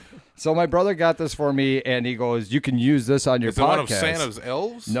 Hey! yeah. So my brother got this for me, and he goes, "You can use this on your Is it podcast." one of Santa's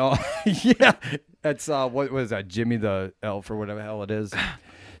elves? No, yeah, that's what was that? Jimmy the elf or whatever the hell it is.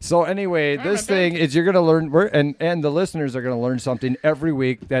 So anyway, this thing is you're gonna learn, and the listeners are gonna learn something every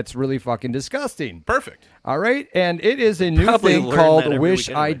week that's really fucking disgusting. Perfect. All right, and it is a new Probably thing learn called that every "Wish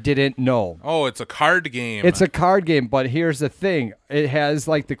week I anyway. Didn't Know." Oh, it's a card game. It's a card game, but here's the thing: it has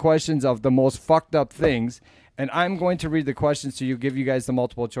like the questions of the most fucked up things, And I'm going to read the questions to you, give you guys the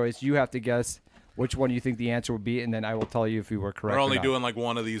multiple choice. You have to guess which one you think the answer would be, and then I will tell you if you were correct. We're only or not. doing like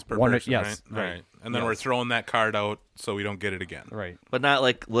one of these per One- person, yes, right? right. All right. And then Yes. we're throwing that card out so we don't get it again. Right. But not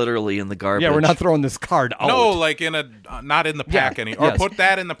like literally in the garbage. Yeah, we're not throwing this card out. No, like in a not in the pack Yeah, any, or yes. put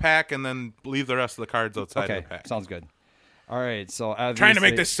that in the pack and then leave the rest of the cards outside Okay, the pack. sounds good. All right, so Trying to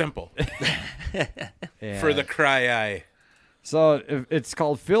make obviously- this simple Yeah. for the cry eye. So it's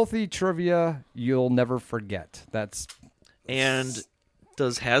called Filthy Trivia You'll Never Forget. That's And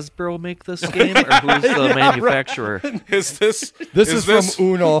does Hasbro make this game, or who's the manufacturer? Is this this is from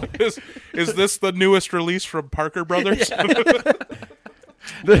Uno. Is this the newest release from Parker Brothers?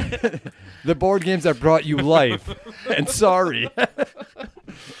 The board games that brought you life and sorry.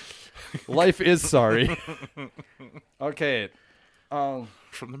 Life is sorry. Okay.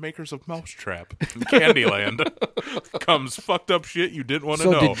 From the makers of Mousetrap and Candyland comes fucked up shit you didn't want to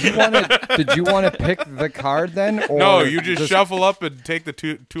So know. did you want to pick the card then? Or No, you just shuffle up and take the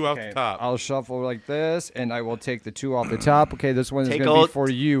two off Okay, the top. I'll shuffle like this, and I will take the 2 off the top. Okay, this one is Take going to out- be for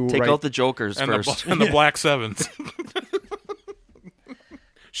you. Take right? out the jokers and first. the black sevens.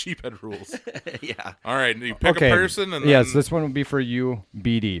 Sheephead rules. Yeah. All right, you pick okay. a person and yes, then... this one will be for you,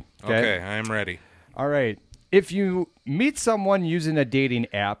 BD. Okay, I am ready. All right. If you meet someone using a dating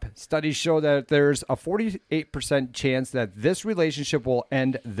app, studies show that there's a 48% chance that this relationship will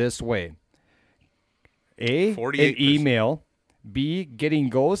end this way. A, an 48%. email. B, getting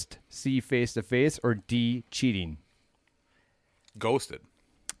ghost. C, face-to-face. Or D, cheating. Ghosted.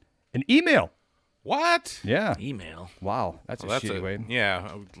 An email. What? Yeah. Email. Wow. That's Well, a shitty way.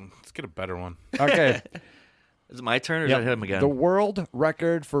 Yeah, let's get a better one. Okay. Is it my turn, or Yep. is it him again? The world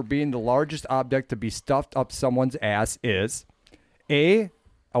record for being the largest object to be stuffed up someone's ass is A,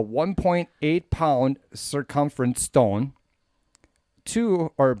 a 1.8 pound circumference stone.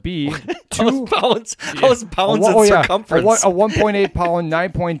 2 or B, 2 pounds. How's pounds in oh, yeah, circumference? a 1.8 pound,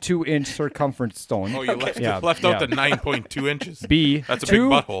 9.2 inch circumference stone. Oh, you left, Yeah, left yeah. out the 9.2 inches. B, That's a two,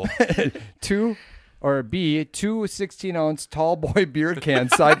 big butthole. 2 or B, 2 16-ounce tall boy beer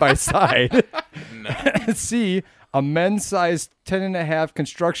cans side by side. C, a men's size 10.5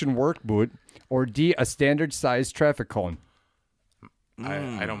 construction work boot. Or D, a standard size traffic cone.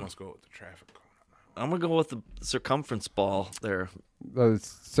 I'd almost go with the traffic cone. I'm gonna go with the circumference ball there. The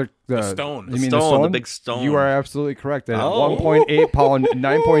stone. You The mean stone, the big stone. You are absolutely correct. That Oh. 1.8 pound,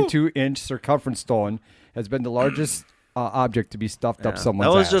 9.2 inch circumference stone has been the largest object to be stuffed up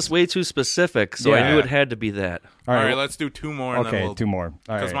someone's That was ass. just way too specific, so I Yeah. knew it had to be that. All right, let's do two more. And Okay, then we'll, 2 more. All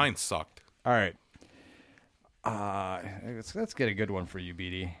Because right. mine sucked. All right. Let's get a good one for you,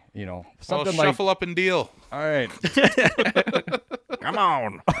 BD. You know, Well, something like. shuffle up and deal. All right. Come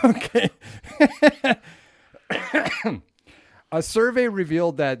on. Okay. A survey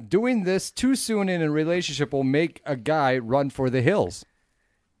revealed that doing this too soon in a relationship will make a guy run for the hills.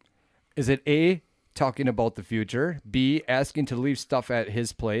 Is it A, talking about the future, B, asking to leave stuff at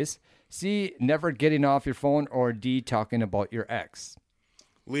his place, C, never getting off your phone, or D, talking about your ex?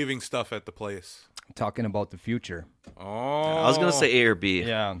 Leaving stuff at the place. Talking about the future. Oh. I was gonna say A or B.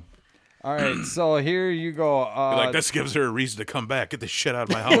 Yeah. All right, so here you go. Like, this gives her a reason to come back. Get this shit out of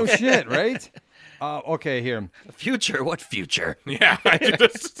my Oh house. shit, right? Okay, here. Future? What future? Yeah.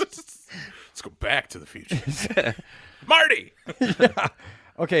 Let's go back to the future. Marty!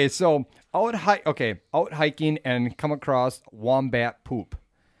 Okay, so out hiking and come across wombat poop.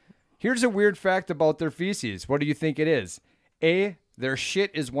 Here's a weird fact about their feces. What do you think it is? A, their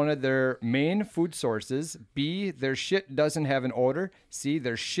shit is one of their main food sources. B, their shit doesn't have an odor. C,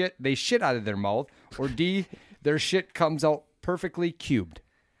 they shit out of their mouth. Or D, their shit comes out perfectly cubed.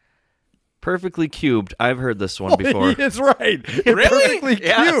 Perfectly cubed. I've heard this one before. He is right. Really? Perfectly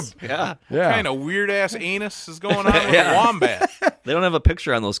Yes. cubed. Yeah. Yeah. Kind of weird ass anus is going on with a wombat. They don't have a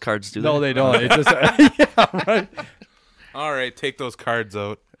picture on those cards, do they? No, they don't. It just yeah, right. All right, take those cards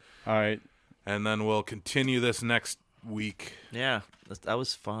out, All right. and then we'll continue this next week. Yeah. That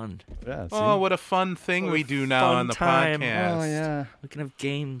was fun. Yeah. See? Oh, what a fun thing What a we do now fun on the time. podcast. Oh, yeah. We can have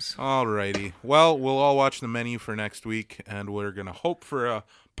games. Alrighty. Well, we'll all watch the menu for next week, and we're going to hope for a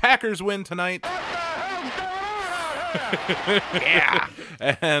Packers win tonight. Yeah.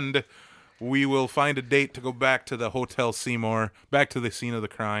 And we will find a date to go back to the Hotel Seymour, back to the scene of the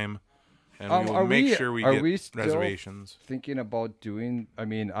crime, and we will make sure we get still reservations. thinking about doing? I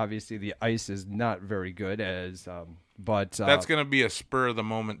mean, obviously the ice is not very good, but That's going to be a spur of the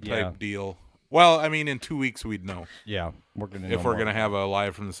moment type yeah. deal. Well, I mean, in 2 weeks we'd know yeah, we're gonna if we're going to have a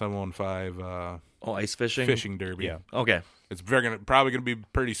live from the 715 Oh, ice fishing? fishing derby. Yeah. Okay. It's probably going to be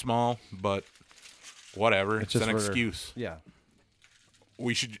pretty small, but whatever. It's just an for- excuse. Yeah.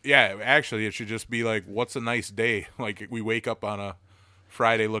 We should, actually, it should just be like, what's a nice day? Like, we wake up on a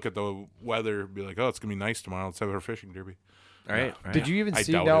Friday, look at the weather, be like, oh, it's going to be nice tomorrow. Let's have our fishing derby. All right. Did you even I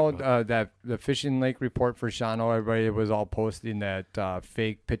see doubt now it, but- that the fishing lake report for Shawano? Everybody was all posting that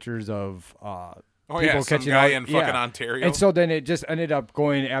fake pictures of people some catching guy out- in fucking Ontario. And so then it just ended up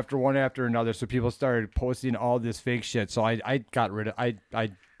going after one after another. So people started posting all this fake shit. So I got rid of I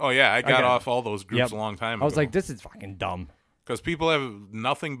oh, yeah, I got got- off all those groups Yep. a long time ago. I was like, this is fucking dumb. Because people have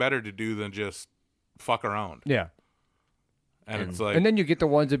nothing better to do than just fuck around. Yeah. And it's like, And then you get the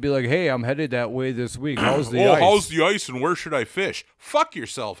ones that be like, hey, I'm headed that way this week. How's the oh, ice? how's the ice and where should I fish? Fuck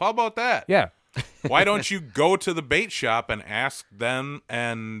yourself. How about that? Yeah. Why don't you go to the bait shop and ask them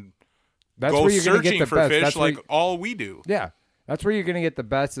and That's go where you're going to searching get the for best. fish That's where like all we do? yeah. That's where you're going to get the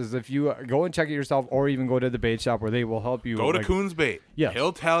best is if you go and check it yourself or even go to the bait shop where they will help you. Go to like, Coons Bait. Yes.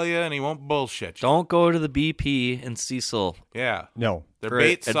 He'll tell you and he won't bullshit you. Don't go to the BP in Cecil. Yeah. No. Their For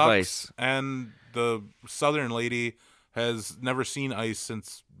bait sucks, advice. and the southern lady has never seen ice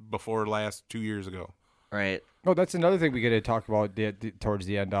since before last 2 years ago. Right. Oh, that's another thing we got to talk about towards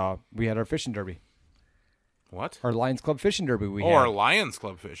the end. We had our fishing derby. What? Our Lions Club fishing derby we Or had. Lions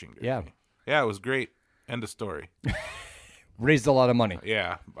Club fishing. Derby. Yeah. Yeah, it was great. End of story. Raised a lot of money.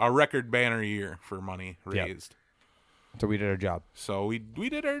 Yeah, a record banner year for money Yep. raised. So we did our job. So we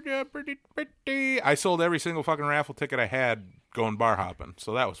did our job pretty. I sold every single fucking raffle ticket I had going bar hopping,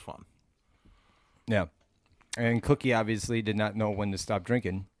 so that was fun. Yeah. And Cookie obviously did not know when to stop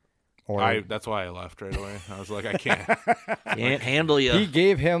drinking. Or That's why I left right away. I was like, I can't. Can't handle you. he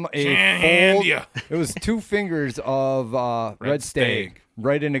gave him a Can't hand full, ya. it was 2 fingers of red steak steak.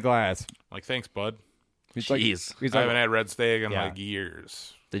 right in a glass. Like, thanks, bud. He's Jeez. He's I like, haven't had red steak in Yeah. like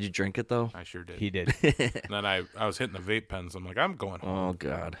years. Did you drink it though? I sure did. he did. And then I was hitting the vape pens. I'm like, I'm going home. Oh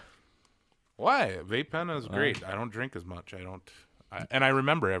God. Why? Vape pen is great. I don't drink as much. And I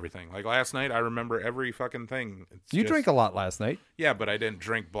remember everything. Like last night, I remember every fucking thing. It's You just- drank a lot last night. Yeah, but I didn't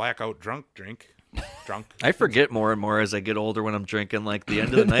drink blackout drunk. I forget more and more as I get older when I'm drinking. Like the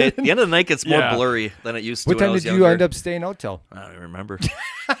end of the night, the end of the night gets more Yeah. blurry than it used to. What when I time was did you younger. end up staying out till? I don't remember.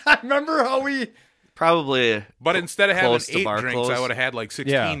 Remember how we... Probably. But instead of having Close to 8 bar drinks, close. I would have had like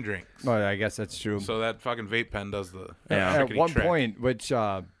 16 Yeah. drinks. Well, I guess that's true. So that fucking vape pen does the Yeah. At trickety one trick. point, which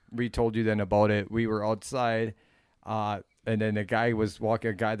we told you then about it, we were outside, and then a guy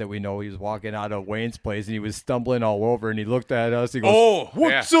that we know, he was walking out of Wayne's place, and he was stumbling all over, and he looked at us, he goes, Oh,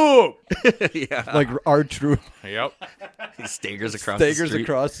 "What's yeah. up?" Yeah. Like our true Yep. He staggers across the staggers street.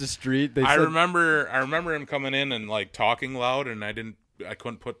 across the street. They I said, remember him coming in and like talking loud, and I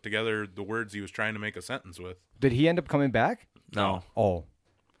couldn't put together the words he was trying to make a sentence with. did he end up coming back? No. Oh,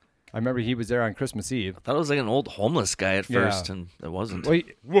 I remember he was there on Christmas Eve. I thought it was like an old homeless guy at Yeah. first, and it wasn't.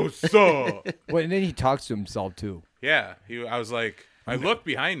 Wait, What's up? well, and then he talks to himself too. Yeah, I was like, I looked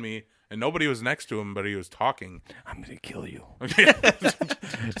behind me, and nobody was next to him, but he was talking. I'm gonna kill you.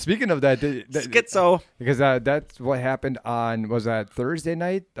 Speaking of that, Schizo. because that's what happened on, was that Thursday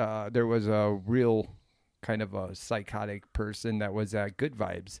night? There was a real kind of a psychotic person that was at Good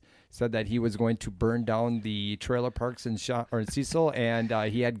Vibes, said that he was going to burn down the trailer parks in Cecil, and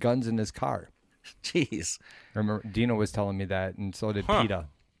he had guns in his car. Jeez. I remember Dino was telling me that, and so did Huh. PETA.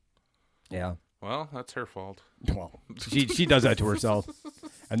 Yeah. Well, that's her fault. Well, she does that to herself.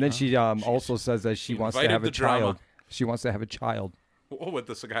 And then she also says that she wants to invited have a the drama. child. She wants to have a child. Oh, with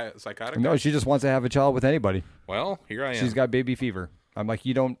the psychotic? No, she just wants to have a child with anybody. Well, here I am. She's got baby fever. I'm like,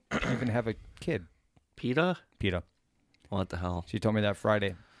 you don't even have a kid, PETA? PETA. What the hell? She told me that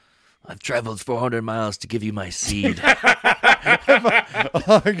Friday. I've traveled 400 miles to give you my seed. Good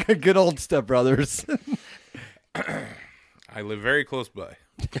old stepbrothers. I live very close by.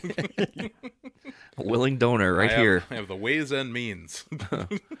 A willing donor right here. I have the ways and means.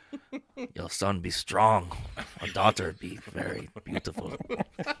 Your son be strong. Our daughter be very beautiful.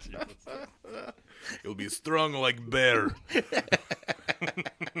 You'll be strong like bear.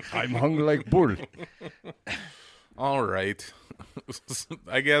 I'm hungry like bull. All right.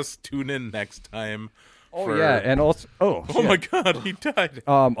 I guess tune in next time. Oh for- yeah, and also Oh my God, he died.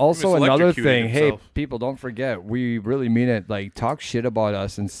 also He another miselectrocuted thing. Hey, himself. people, don't forget, we really mean it. Like, talk shit about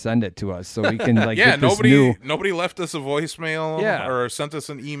us and send it to us so we can like Yeah, get this nobody left us a voicemail Yeah. or sent us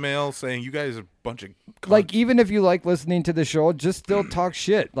an email saying you guys are a bunch of cunts. like, even if you like listening to the show, just still talk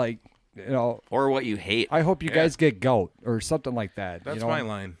shit. Like, you know, Or what you hate. I hope you guys get gout or something like that. That's you know? my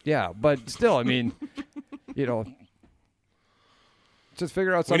line. Yeah, but still, I mean, you know, just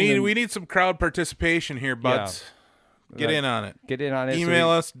figure out something. We need some crowd participation here, butts. Get in on it. Get in on it. Email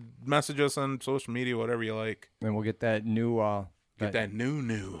us, message us on social media, whatever you like. and we'll get that new. Get that new.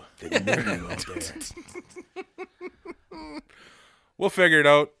 We'll figure it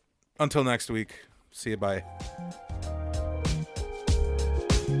out. Until next week. See you. Bye.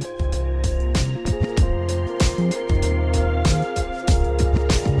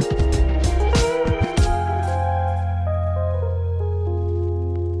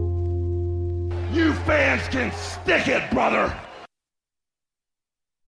 You fans can stick it, brother!